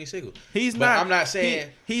 shout out to Beanie Siegel. He's but not. I'm not saying.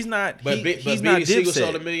 He's not. But He's Beanie not Siegel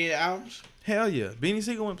sold 1 Dipset. million albums. Hell yeah. Beanie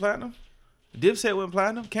Siegel went platinum. Dipset went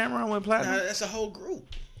platinum. Cameron went platinum. Nah, that's a whole group.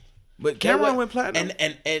 But Cameron went platinum.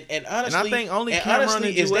 And honestly, I think only Cameron and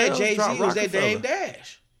is that Joel Jay-Z dropped or is that Rockefeller. Dame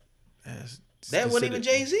Dash? That wasn't even considered-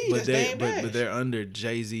 Jay-Z. but That's they- Dame but, Dash. But they're under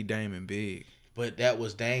Jay-Z, Dame, and Big. But that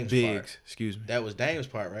was Dame's Biggs, part. excuse me. That was Dame's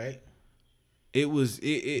part, right? It was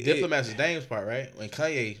Diplomats is Dame's part, right? When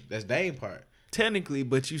Kanye, that's Dame's part. technically,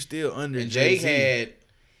 but you still under And Jay Jay-Z. had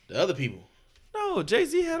the other people. No,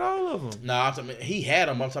 Jay-Z had all of them. No, I'm talking. He had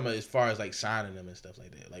them. I'm talking about as far as like signing them and stuff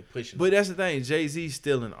like that, like pushing. But that's the thing. Jay-Z's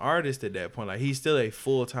still an artist at that point. Like he's still a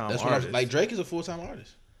full-time that's what artist. I'm like. Drake is a full-time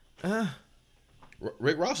artist.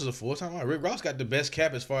 Rick Ross is a full-time artist. Rick Ross got the best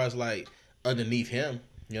cap as far as like underneath him.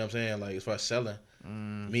 You know what I'm saying? Like as far as selling.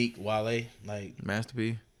 Meek, Wale, like Master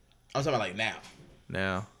P. I'm talking about like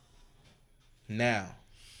now.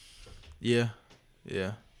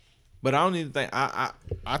 Yeah. But I don't even think I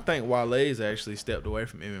think Wale's actually stepped away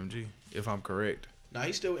from MMG, if I'm correct. No,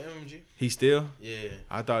 he's still with MMG. He still? Yeah.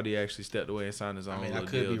 I thought he actually stepped away and signed his own I mean, I little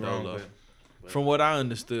could deal be wrong, dolo. but From what I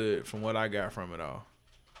understood, from what I got from it all.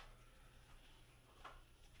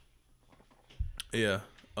 Yeah.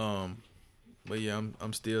 But yeah,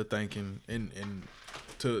 I'm still thinking and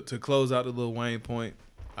to close out the Lil Wayne point,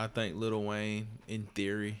 I think Lil Wayne, in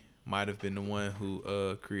theory, might have been the one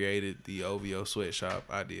who created the OVO sweatshop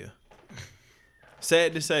idea.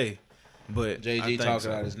 Sad to say, but I JG think talking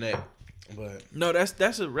so. out his neck. But No,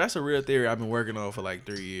 that's a real theory I've been working on for like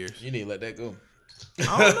 3 years. you need to let that go.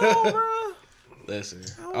 I don't know, bro. Listen,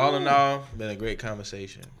 all in all, been a great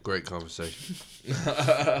conversation. Great conversation.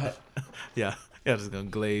 Yeah, Y'all just gonna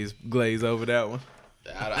glaze over that one.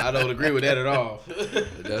 I don't agree with that at all.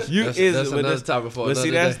 That's another topic for another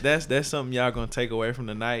day. That's something y'all gonna take away from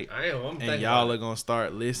the night. And y'all are gonna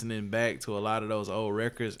start listening back to a lot of those old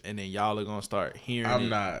records, and then y'all are gonna start hearing it. I'm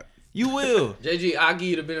not. You will. JG, I'll give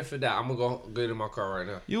you the benefit of that. I'm gonna go get in my car right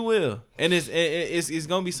now. You will. And it's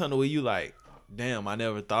gonna be something where you like, damn, I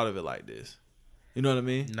never thought of it like this. You know what I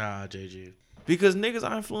mean? Nah, JG. Because niggas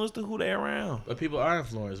are influenced to who they around. But people are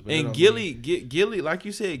influenced. But And Gilly, like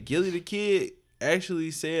you said, Gilly the Kid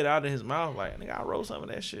actually said out of his mouth, like, nigga, I wrote some of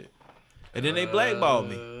that shit. And then they blackballed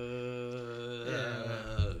me.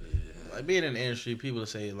 Like being in the industry, people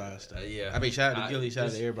say a lot of stuff. Yeah. I mean, shout out to Gilly, shout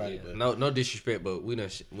out to everybody. Yeah. But No disrespect, but we done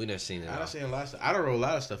seen it. I done seen a lot of stuff. I done wrote a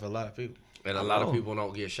lot of stuff for a lot of people. And a lot of people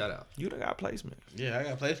don't get shout out. You done got placement. Yeah, I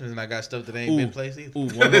got placements and I got stuff that ain't been placed either.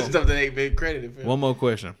 One more. Stuff that ain't been credited for. One more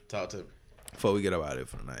question Talk to me. before we get up out of here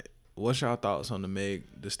for the night. What's y'all thoughts on the Megan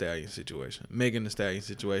Thee Stallion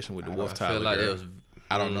situation with the Wolf Tyler girl?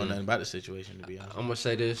 I don't know nothing about the situation, to be honest. I'm gonna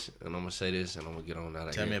say this, and I'm gonna say this, and I'm gonna get on out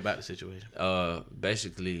of here. Tell me about the situation.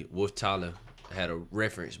 Basically, Wolf Tyler had a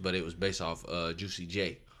reference, but it was based off Juicy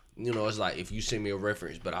J. You know, it's like if you send me a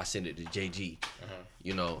reference, but I send it to JG.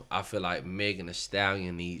 You know, I feel like Megan Thee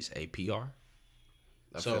Stallion needs a PR.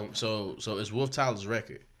 So it's Wolf Tyler's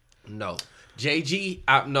record. No, JG.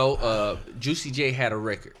 Juicy J had a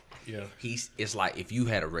record. Yeah. It's like if you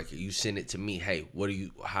had a record, you send it to me. Hey, what do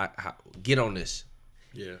you? How get on this?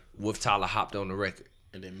 Yeah. Wolf Tyler hopped on the record,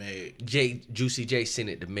 And then Meg. Juicy J sent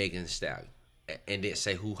it to Megan Thee Stallion, and didn't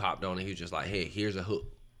say who hopped on it. He was just like, hey, here's a hook.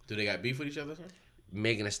 Do they got beef with each other? Huh?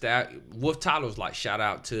 Megan Thee Stallion, Wolf Tyler was like,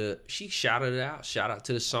 she shouted it out, shout out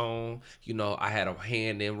to the song. You know, I had a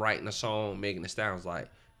hand in writing the song. Megan Thee Stallion was like,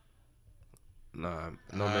 nah,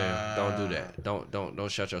 no man, don't do that.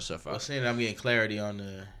 Don't shut yourself out. Well, seeing I'm getting clarity on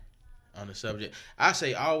the subject, I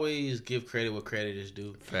say always give credit what credit is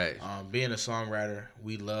due. Facts. Being a songwriter,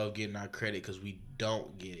 we love getting our credit because we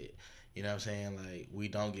don't get it. You know what I'm saying? Like, we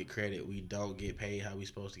don't get credit. We don't get paid how we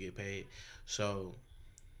supposed to get paid. So,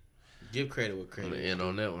 give credit what credit I'm gonna is end due.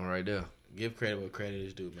 on that one right there. Give credit what credit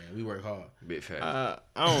is due, man. We work hard. Big fact. I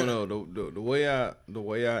don't know. The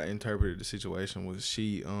way I interpreted the situation was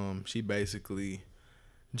she basically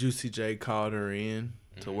Juicy J called her in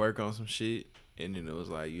to work on some shit, and then it was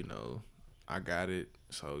like, you know, I got it,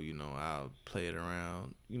 so you know I'll play it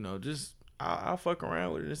around, you know, just I'll fuck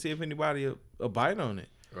around with it and see if anybody will bite on it.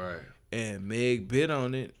 Right. And Meg bit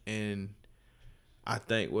on it, and I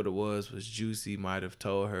think what it was Juicy might have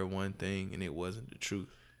told her one thing and it wasn't the truth.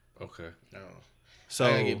 Okay. No. So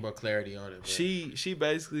I gotta get more clarity on it. But she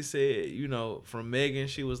basically said, you know, from Megan,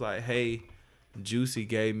 she was like, hey, Juicy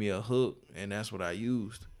gave me a hook and that's what I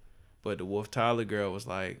used. But the Wolf Tyler girl was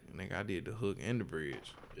like, nigga, I did the hook and the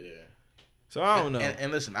bridge. Yeah. So I don't know.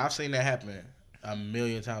 And listen, I've seen that happen a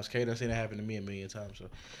million times. Kate, I've seen that happen to me a million times. So,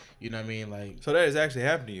 you know what I mean? Like, So that has actually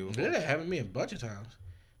happened to you. yeah, that happened to me a bunch of times.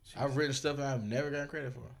 I've written stuff that I've never gotten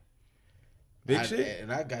credit for. Big shit?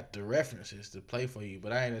 And I got the references to play for you,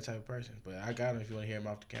 but I ain't that type of person. But I got them if you want to hear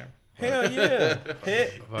them off the camera. Hell yeah.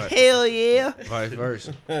 Right. Hell yeah. Vice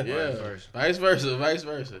versa. Yeah. Vice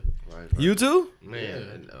versa. You too?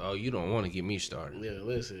 Man, oh, you don't want to get me started. Yeah,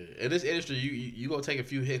 listen. In this industry, you gonna take a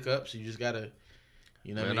few hiccups. You just gotta,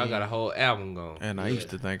 you know. Man, what I mean? I got a whole album gone. And I used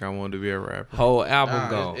to think I wanted to be a rapper. Whole album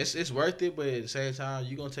gone. It's worth it, but at the same time,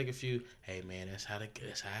 you gonna take a few. Hey man, that's how it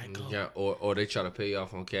goes. Yeah, or they try to pay you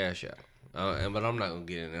off on Cash App. But I'm not gonna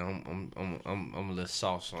get in there. I'm a little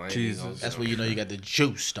soft, so I ain't Jesus. gonna. That's where you know you got the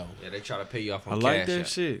juice though. Yeah, they try to pay you off on I Cash like that App.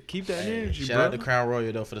 shit. Keep that energy, Shout bro. out to Crown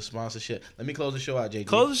Royal though for the sponsorship. Let me close the show out, JG.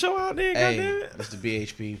 Close the show out there, Hey, goddamn. it's the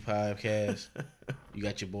BHP podcast. You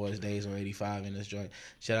got your boys Days on 85 in this joint.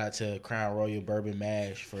 Shout out to Crown Royal Bourbon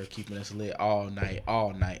Mash for keeping us lit all night.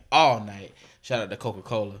 Shout out to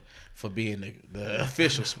Coca-Cola for being the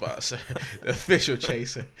official sponsor, the official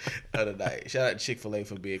chaser of the night. Shout out to Chick-fil-A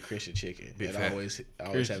for being Christian chicken. Big And fact. always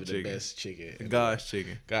Christian having the chicken. best chicken. God's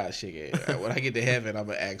chicken. God's chicken. When I get to heaven, I'm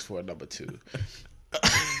going to ask for a number 2.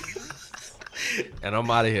 And I'm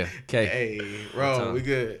out of here. Okay. Hey, Ro, we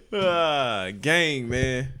good. Gang,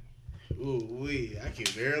 man. Ooh, I can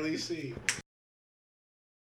barely see.